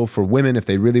the appeal for women, if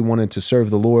they really wanted to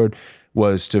serve the Lord,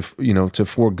 was to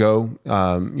forego,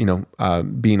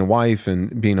 being a wife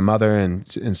and being a mother,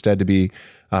 and instead to be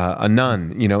a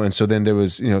nun, and so then there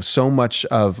was, so much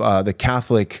of the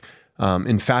Catholic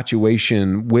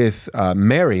infatuation with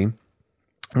Mary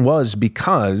was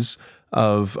because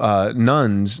of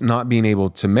nuns not being able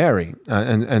to marry,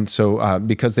 and so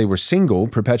because they were single,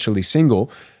 perpetually single.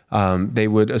 They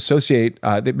would associate,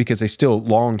 because they still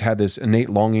had this innate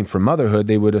longing for motherhood,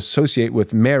 they would associate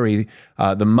with Mary,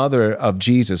 the mother of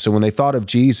Jesus. So when they thought of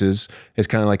Jesus, it's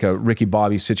kind of like a Ricky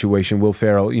Bobby situation, Will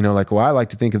Ferrell, I like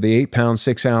to think of the 8-pound,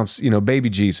 6-ounce, baby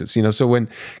Jesus, So when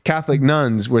Catholic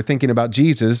nuns were thinking about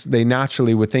Jesus, they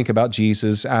naturally would think about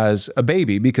Jesus as a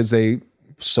baby because they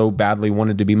so badly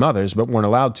wanted to be mothers, but weren't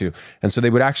allowed to. And so they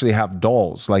would actually have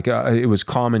dolls. Like it was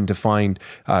common to find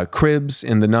cribs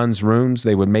in the nuns' rooms.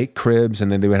 They would make cribs,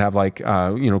 and then they would have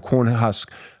corn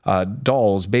husk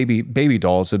dolls, baby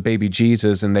dolls of baby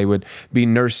Jesus, and they would be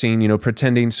nursing,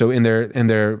 pretending. So in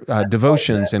their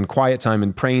devotions and quiet time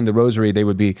and praying the rosary, they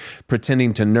would be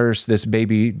pretending to nurse this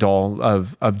baby doll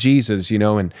of Jesus,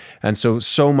 and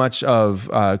so much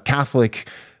of Catholic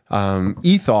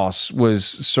ethos was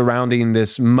surrounding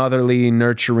this motherly,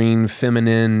 nurturing,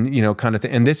 feminine, kind of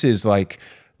thing. And this is like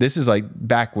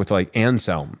back with like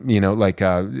Anselm,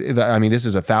 this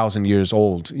is 1,000 years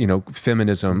old,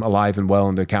 feminism alive and well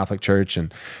in the Catholic Church.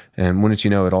 And wouldn't you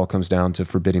know, it all comes down to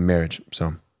forbidding marriage.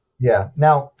 So, yeah.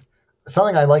 Now,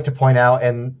 something I like to point out,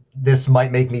 and this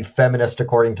might make me feminist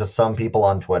according to some people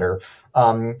on Twitter,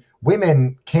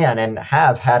 women can and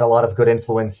have had a lot of good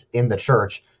influence in the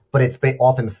church, but it's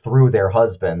often through their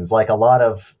husbands. Like a lot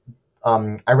of,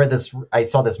 I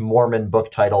saw this Mormon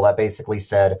book title that basically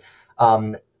said,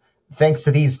 thanks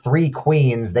to these 3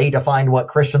 queens, they defined what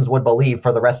Christians would believe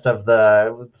for the rest of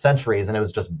the centuries. And it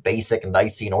was just basic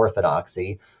Nicene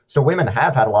orthodoxy. So women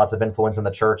have had lots of influence in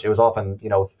the church. It was often,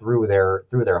 through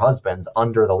their husbands,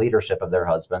 under the leadership of their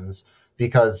husbands,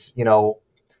 because,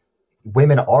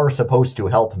 women are supposed to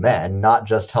help men, not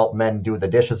just help men do the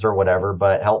dishes or whatever,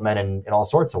 but help men in all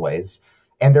sorts of ways.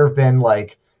 And there have been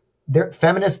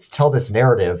feminists tell this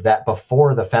narrative that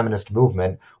before the feminist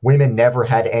movement, women never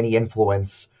had any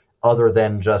influence other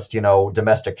than just,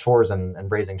 domestic chores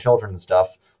and raising children and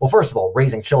stuff. Well, first of all,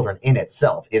 raising children in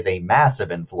itself is a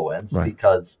massive influence, right?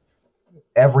 Because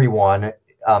everyone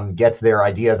gets their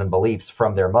ideas and beliefs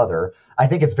from their mother. I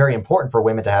think it's very important for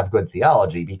women to have good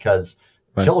theology because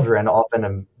right. Children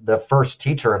often, the first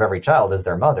teacher of every child is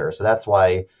their mother. So that's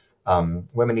why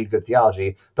women need good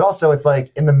theology. But also it's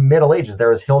like in the Middle Ages, there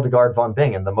was Hildegard von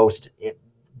Bingen, the most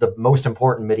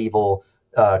important medieval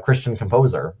Christian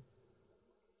composer.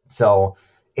 So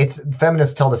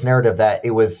feminists tell this narrative that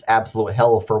it was absolute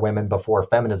hell for women before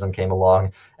feminism came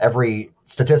along. Every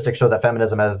statistic shows that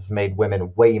feminism has made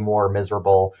women way more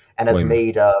miserable and has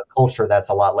made a culture that's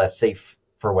a lot less safe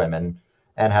for women.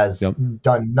 And has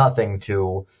done nothing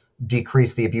to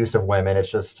decrease the abuse of women.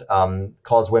 It's just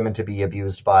caused women to be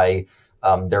abused by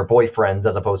their boyfriends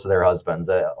as opposed to their husbands.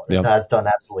 It has done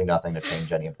absolutely nothing to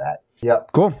change any of that.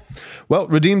 Yep. Cool. Well,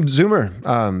 Redeemed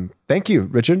Zoomer, thank you,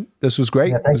 Richard. This was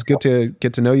great. It was good to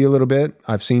get to know you a little bit.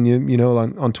 I've seen you,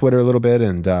 on Twitter a little bit,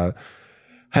 and I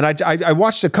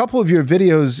watched a couple of your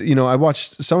videos. I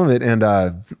watched some of it, and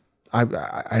I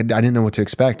didn't know what to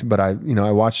expect, but I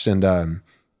watched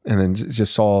and then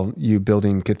just saw you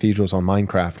building cathedrals on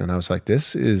Minecraft, and I was like,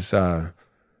 this is a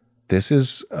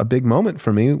big moment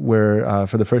for me where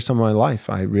for the first time in my life,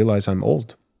 I realize I'm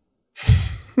old.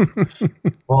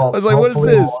 Well, I was like, what is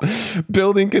this?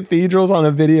 Building cathedrals on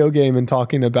a video game and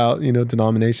talking about,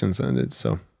 denominations. And it's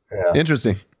so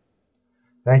interesting.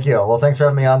 Thank you. Well, thanks for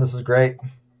having me on. This is great.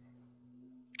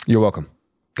 You're welcome.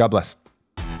 God bless.